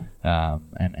and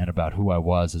about who I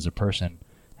was as a person.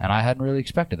 And I hadn't really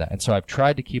expected that. And so I've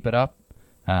tried to keep it up.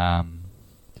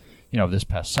 This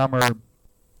past summer,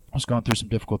 was going through some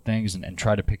difficult things and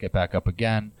tried to pick it back up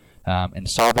again and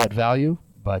saw that value,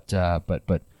 but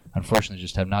unfortunately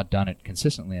just have not done it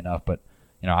consistently enough. But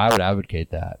I would advocate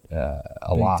that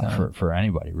a lot for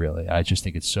anybody, really. I just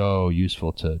think it's so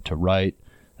useful to write,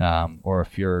 or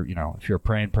if you're a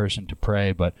praying person, to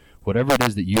pray. But whatever it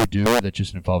is that you do that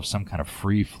just involves some kind of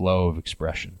free flow of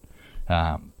expression,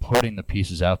 putting the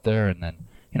pieces out there and then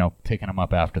picking them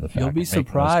up after the fact. You'll be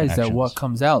surprised at what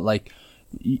comes out. Like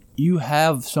you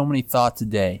have so many thoughts a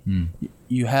day.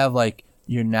 You have like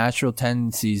your natural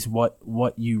tendencies, what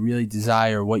you really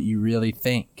desire, what you really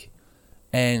think.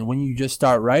 And when you just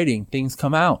start writing, things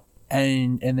come out,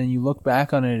 and then you look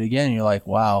back on it again, and you're like,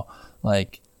 wow,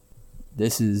 like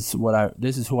this is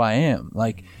who I am.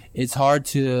 Like it's hard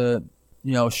to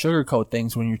sugarcoat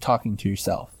things when you're talking to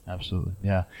yourself. Absolutely,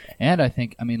 yeah. And I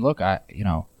think, look, I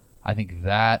think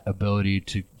that ability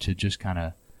to just kind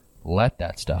of let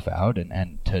that stuff out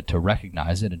and to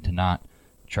recognize it and to not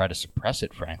try to suppress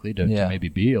it, frankly, to maybe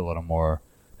be a little more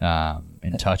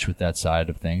in touch with that side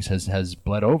of things has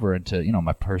bled over into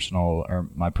my personal or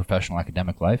my professional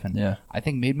academic life, and I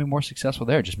think made me more successful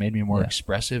there. It just made me a more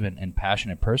expressive and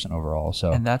passionate person overall.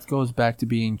 So, and that goes back to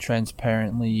being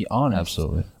transparently honest.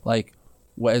 Absolutely. Like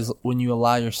when you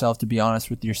allow yourself to be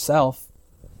honest with yourself,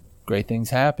 great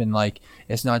things happen. Like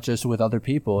it's not just with other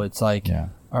people. It's like,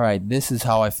 all right, this is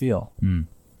how I feel,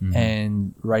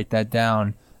 and write that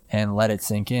down and let it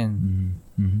sink in.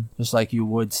 Just like you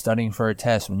would studying for a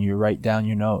test when you write down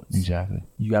your notes. Exactly.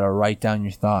 You got to write down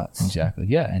your thoughts. Exactly.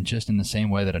 Yeah, and just in the same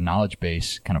way that a knowledge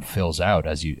base kind of fills out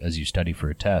as you study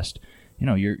for a test,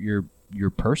 your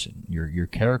person, your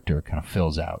character kind of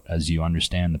fills out as you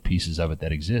understand the pieces of it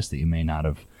that exist that you may not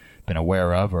have been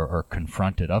aware of or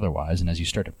confronted otherwise. And as you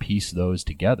start to piece those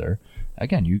together,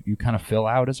 again, you kind of fill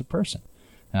out as a person.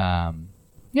 And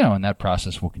that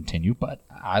process will continue. But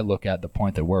I look at the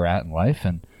point that we're at in life,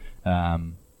 and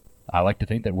I like to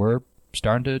think that we're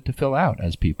starting to fill out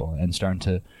as people and starting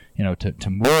to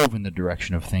move in the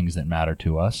direction of things that matter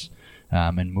to us,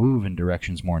 and move in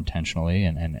directions more intentionally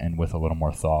and with a little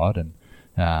more thought.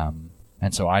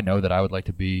 And so I know that I would like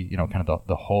to be, kind of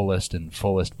the wholest and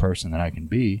fullest person that I can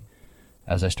be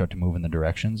as I start to move in the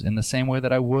directions in the same way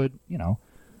that I would,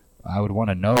 I would want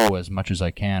to know as much as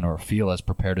I can or feel as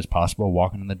prepared as possible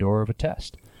walking in the door of a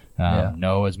test.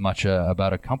 Know as much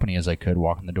about a company as I could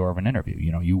walk in the door of an interview.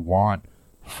 You want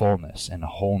fullness and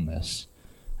wholeness,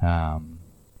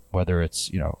 whether it's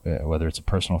a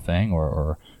personal thing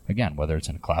or again, whether it's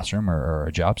in a classroom or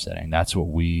a job setting. That's what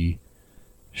we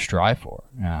strive for.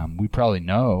 We probably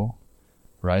know,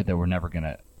 right, that we're never going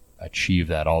to achieve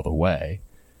that all the way.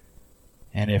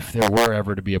 And if there were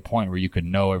ever to be a point where you could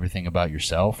know everything about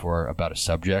yourself or about a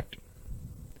subject,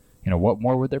 what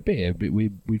more would there be?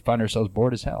 We'd find ourselves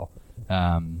bored as hell.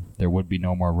 There would be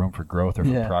no more room for growth or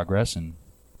for progress, and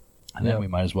then we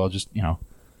might as well just,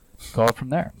 go up from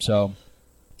there. So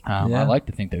I like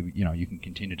to think that, you can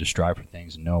continue to strive for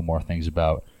things and know more things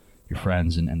about your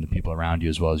friends and the people around you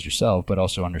as well as yourself, but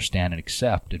also understand and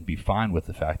accept and be fine with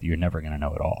the fact that you're never going to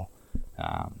know it all.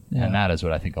 And that is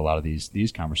what I think a lot of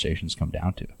these conversations come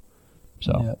down to.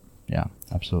 So, yeah,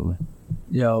 absolutely.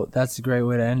 Yo, that's a great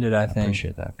way to end it, I think. I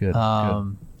appreciate that. Good.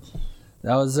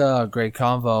 That was a great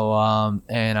convo,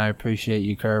 and I appreciate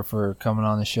you, Kirk, for coming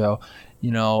on the show.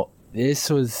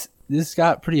 This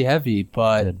got pretty heavy,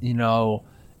 but,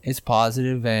 it's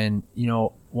positive, and,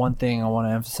 one thing I want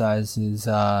to emphasize is,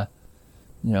 I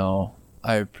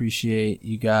appreciate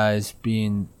you guys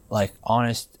being like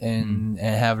honest and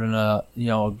having a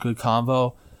good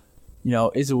convo.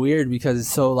 It's weird because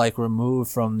it's so like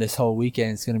removed from this whole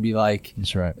weekend. It's gonna be like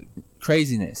that's right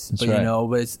craziness. That's but right.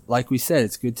 But it's like we said,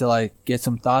 it's good to like get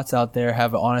some thoughts out there,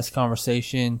 have an honest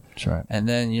conversation. That's right. And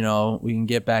then we can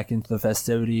get back into the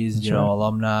festivities. That's right.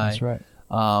 Alumni. That's right.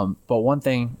 But one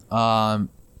thing, I'm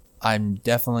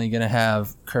definitely gonna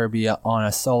have Kirby on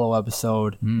a solo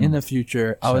episode in the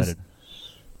future. Excited.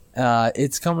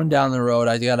 It's coming down the road.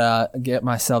 I gotta get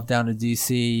myself down to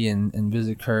DC and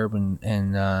visit Kirby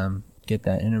and get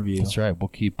that interview. That's right. We'll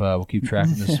keep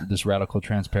tracking this radical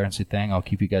transparency thing. I'll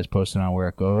keep you guys posted on where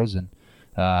it goes. And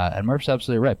Murph's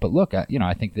absolutely right. But look,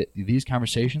 I think that these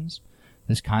conversations,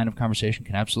 this kind of conversation,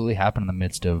 can absolutely happen in the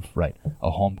midst of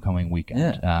a homecoming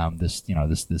weekend. Yeah.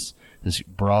 This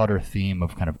broader theme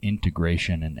of kind of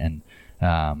integration and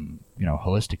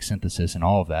holistic synthesis and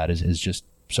all of that is just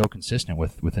so consistent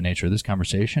with the nature of this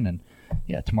conversation. And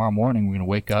tomorrow morning we're going to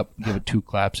wake up, give it 2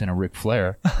 claps and a Ric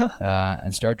Flair,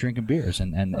 and start drinking beers.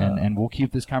 And we'll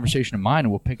keep this conversation in mind,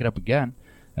 and we'll pick it up again.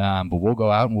 But we'll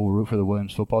go out and we'll root for the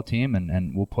Williams football team,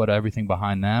 and we'll put everything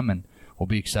behind them, and we'll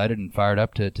be excited and fired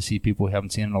up to see people we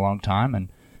haven't seen in a long time. And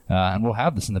and we'll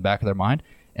have this in the back of their mind,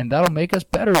 and that'll make us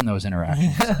better in those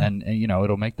interactions. and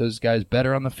it'll make those guys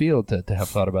better on the field to have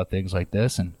thought about things like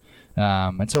this. And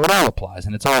so it all applies,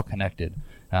 and it's all connected,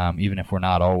 even if we're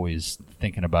not always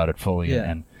thinking about it fully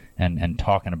and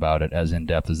talking about it as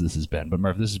in-depth as this has been. But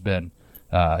Murph, this has been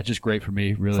just great for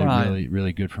me, really,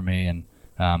 really good for me, and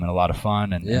a lot of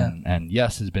fun. And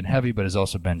yes, has been heavy, but has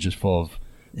also been just full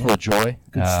of joy,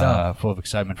 good stuff, full of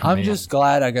excitement for me. I'm just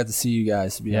glad I got to see you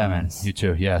guys, to be honest. Man, you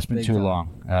too. Yeah, it's been too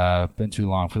long. Been too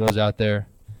long. For those out there,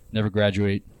 never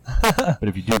graduate. But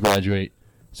if you do graduate,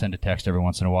 send a text every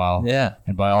once in a while. Yeah.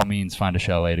 And by all means, find a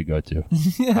chalet to go to.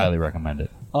 Highly recommend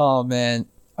it. Oh, man.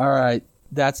 All right.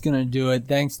 That's going to do it.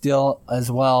 Thanks, Dill,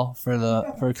 as well,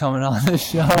 for coming on the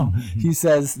show. He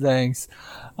says thanks.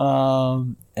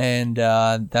 And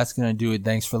that's going to do it.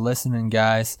 Thanks for listening,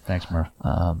 guys. Thanks, Murph.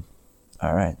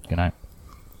 All right. Good night.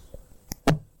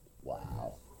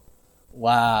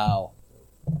 Wow.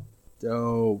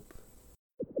 Dope.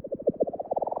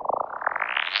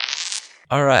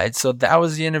 All right, so that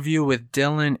was the interview with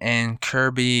Dylan and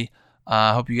Kirby.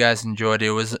 I hope you guys enjoyed it.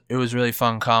 It was really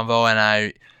fun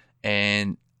convo,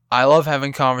 and I love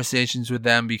having conversations with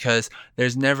them because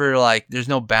there's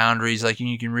no boundaries. Like,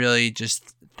 you can really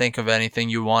just think of anything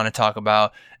you want to talk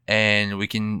about, and we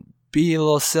can be a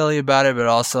little silly about it, but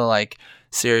also like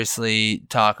seriously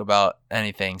talk about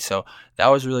anything. So that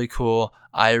was really cool.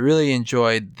 I really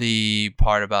enjoyed the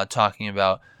part about talking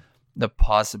about the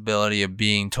possibility of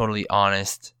being totally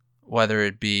honest, whether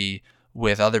it be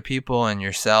with other people and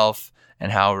yourself,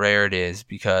 and how rare it is,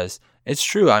 because it's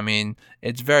true. I mean,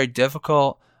 it's very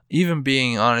difficult, even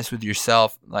being honest with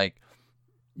yourself. Like,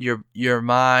 your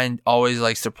mind always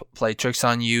likes to play tricks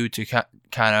on you to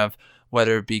kind of,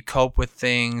 whether it be cope with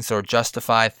things or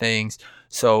justify things.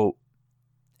 So,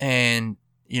 and,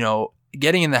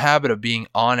 getting in the habit of being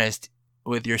honest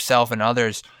with yourself and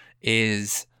others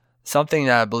is something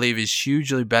that I believe is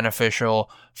hugely beneficial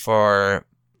for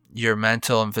your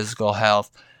mental and physical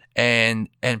health. And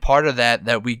part of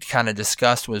that we kind of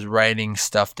discussed was writing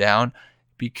stuff down,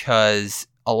 because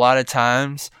a lot of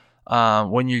times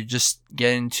when you're just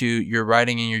you're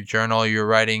writing in your journal, you're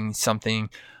writing something,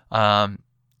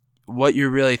 what you're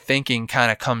really thinking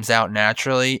kind of comes out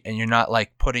naturally, and you're not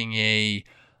like putting you're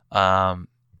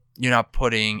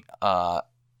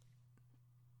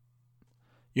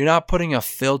not putting a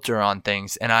filter on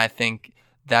things. And I think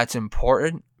that's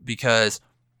important, because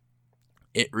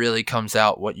it really comes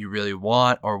out what you really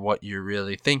want or what you're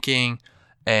really thinking.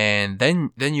 And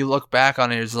then you look back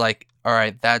on it, it's like, all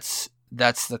right, that's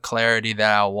the clarity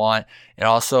that I want. It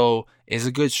also is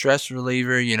a good stress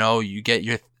reliever. You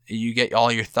get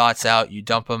all your thoughts out, you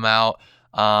dump them out.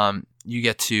 You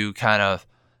get to kind of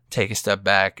take a step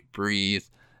back, breathe,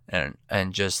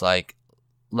 and just like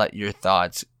let your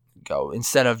thoughts go,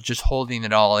 instead of just holding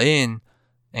it all in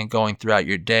and going throughout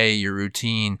your day, your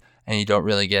routine, and you don't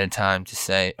really get a time to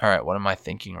say, all right, what am I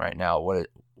thinking right now?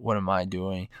 What am I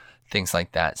doing? Things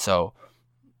like that. So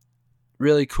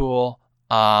really cool.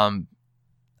 I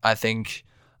think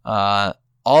all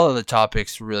of the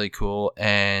topics were really cool,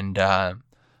 and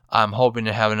I'm hoping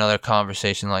to have another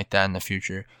conversation like that in the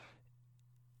future.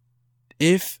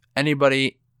 If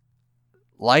anybody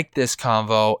liked this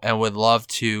convo and would love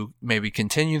to maybe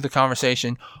continue the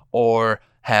conversation or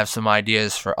have some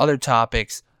ideas for other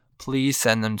topics, please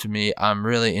send them to me. I'm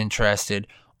really interested.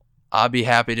 I'll be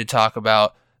happy to talk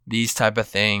about these type of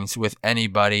things with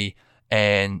anybody.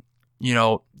 And,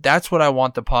 that's what I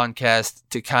want the podcast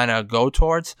to kind of go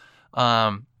towards.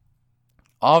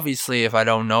 Obviously, if I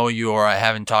don't know you or I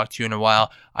haven't talked to you in a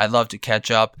while, I'd love to catch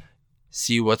up,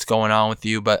 see what's going on with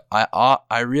you. But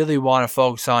I really want to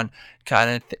focus on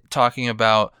kind of talking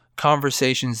about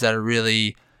conversations that are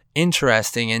really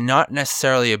interesting, and not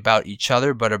necessarily about each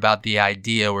other, but about the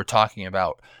idea we're talking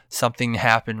about. Something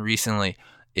happened recently.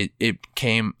 It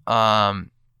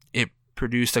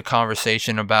produced a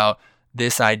conversation about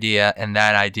this idea and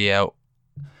that idea,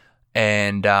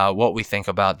 and what we think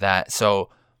about that. So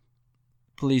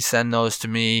please send those to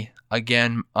me.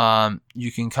 Again,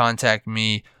 you can contact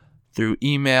me through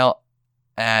email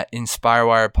at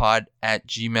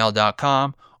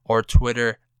inspirewirepod@gmail.com or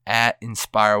Twitter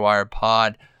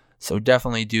 @inspirewirepod. So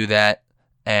definitely do that.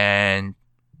 And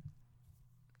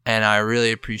I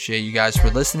really appreciate you guys for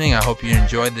listening. I hope you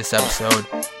enjoyed this episode,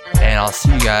 and I'll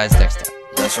see you guys next time.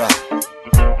 That's right.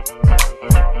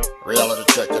 Reality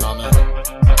check, you know what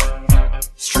I mean?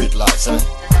 Street lights, eh?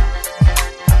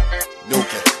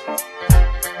 Nuke it.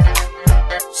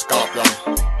 Scorpion.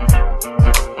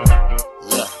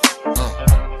 Yeah.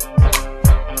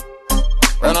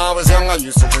 When I was young, I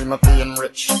used to dream of being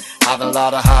rich. Having a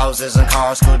lot of houses and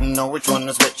cars, couldn't know which one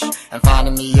was which. And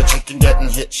finding me a chick and getting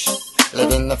hitched.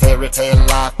 Living the fairy tale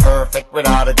life, perfect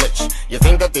without a glitch. You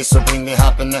think that this will bring me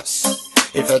happiness?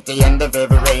 If at the end of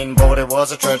every rainbow there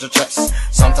was a treasure chest.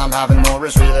 Sometimes having more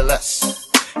is really less.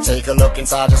 Take a look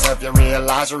inside yourself, you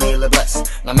realize you're really blessed.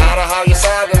 No matter how you're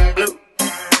sad and blue,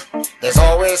 there's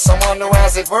always someone who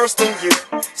has it worse than you.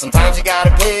 Sometimes you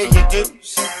gotta pay your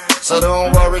dues. So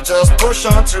don't worry, just push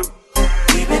on through.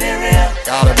 Keeping it real.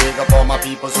 Gotta big up all my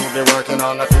peoples who be working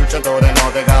on the future, though they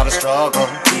know they gotta struggle.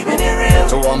 Keeping it real.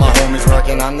 To all my homies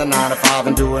working on the 9 to 5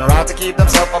 and doing right to keep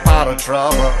themselves up out of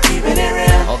trouble. Keeping it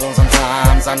real. Although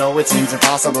sometimes I know it seems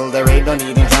impossible, there ain't no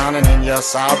need in drowning in your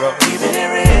sorrow. Keeping it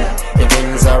real. If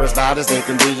things are as bad as they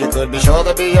can be, you could be sure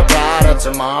to be a brighter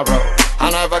tomorrow. I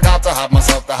never got to have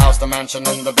myself the house, the mansion,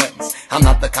 and the Benz. I'm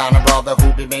not the kind of brother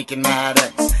who be making mad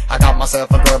ends. I got myself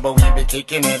a girl, but we be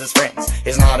kicking it as friends.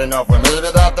 It's not enough, well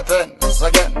maybe that depends.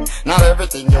 Again, not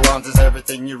everything you want is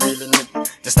everything you really need.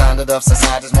 The standard of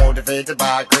society is motivated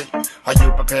by greed. Are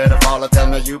you prepared to follow? Tell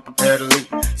me, you prepared to lead.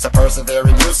 So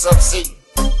persevering, you succeed.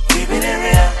 Keeping it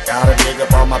real. Gotta dig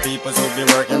up all my peoples who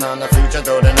be working on the future,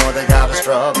 though they know they gotta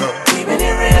struggle. Keeping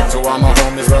it real. To all my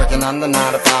homies working on the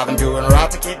 9 to 5 and doing right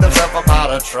to keep themselves up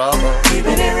out of trouble.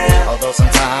 Keeping it real. Although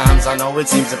sometimes I know it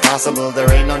seems impossible,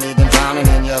 there ain't no need in drowning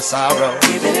in your sorrow.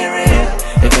 Keeping it real.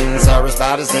 If things are as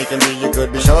bad as they can be, you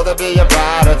could be sure to be a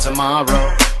brighter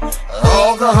tomorrow.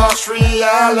 All the harsh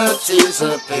realities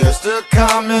appears to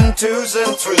come in 2s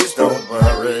and 3s. Don't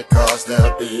worry, cause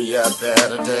there'll be a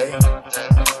better day.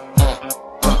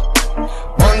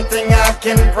 One thing I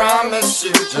can promise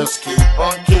you, just keep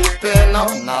on keeping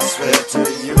on. I swear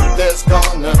to you, there's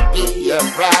gonna be a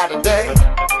brighter day.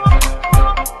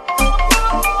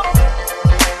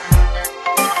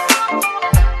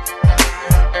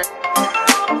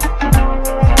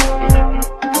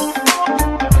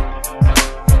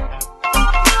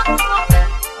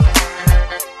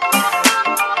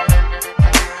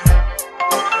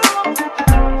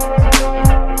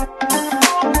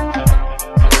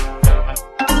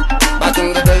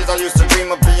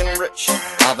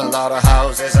 Having a lot of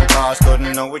houses and cars,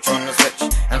 couldn't know which one was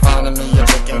which. And finding me a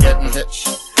chick and getting hitched.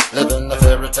 Living the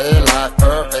fairy tale life,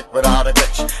 perfect without a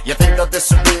glitch. You think that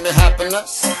this would bring me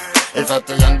happiness? If at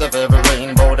the end of every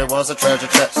rainbow there was a treasure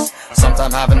chest.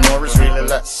 Sometimes having more is really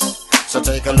less. So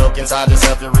take a look inside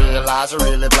yourself, you realize you're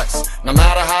really blessed. No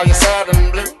matter how you're sad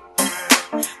and blue,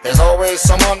 there's always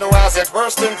someone who has it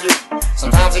worse than you.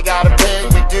 Sometimes you gotta pay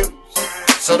your dues.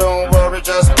 So don't worry,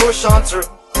 just push on through.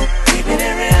 Keeping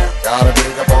it real. Gotta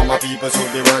big up all my peoples who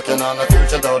be working on the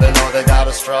future, though they know they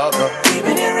gotta struggle.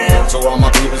 Keeping it real. To all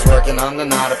my peoples working on the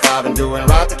 9 to 5 and doing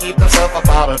right to keep themselves up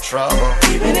out of trouble.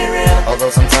 Keeping it real. Although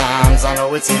sometimes I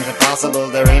know it seems impossible,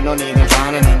 there ain't no need in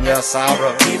drowning in your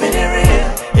sorrow. Keeping it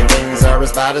real. If things are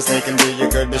as bad as they can be, you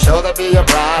could be sure to be a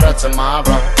brighter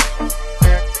tomorrow.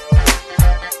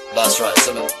 That's right,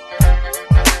 Simon.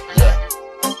 Yeah.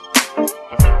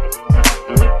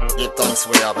 Give thanks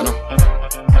we have, you know.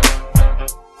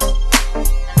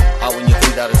 How when you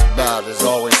think that it's bad, there's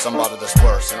always somebody that's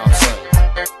worse, you know what I'm saying?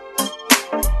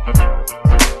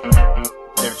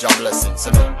 Give job blessings,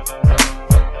 you know.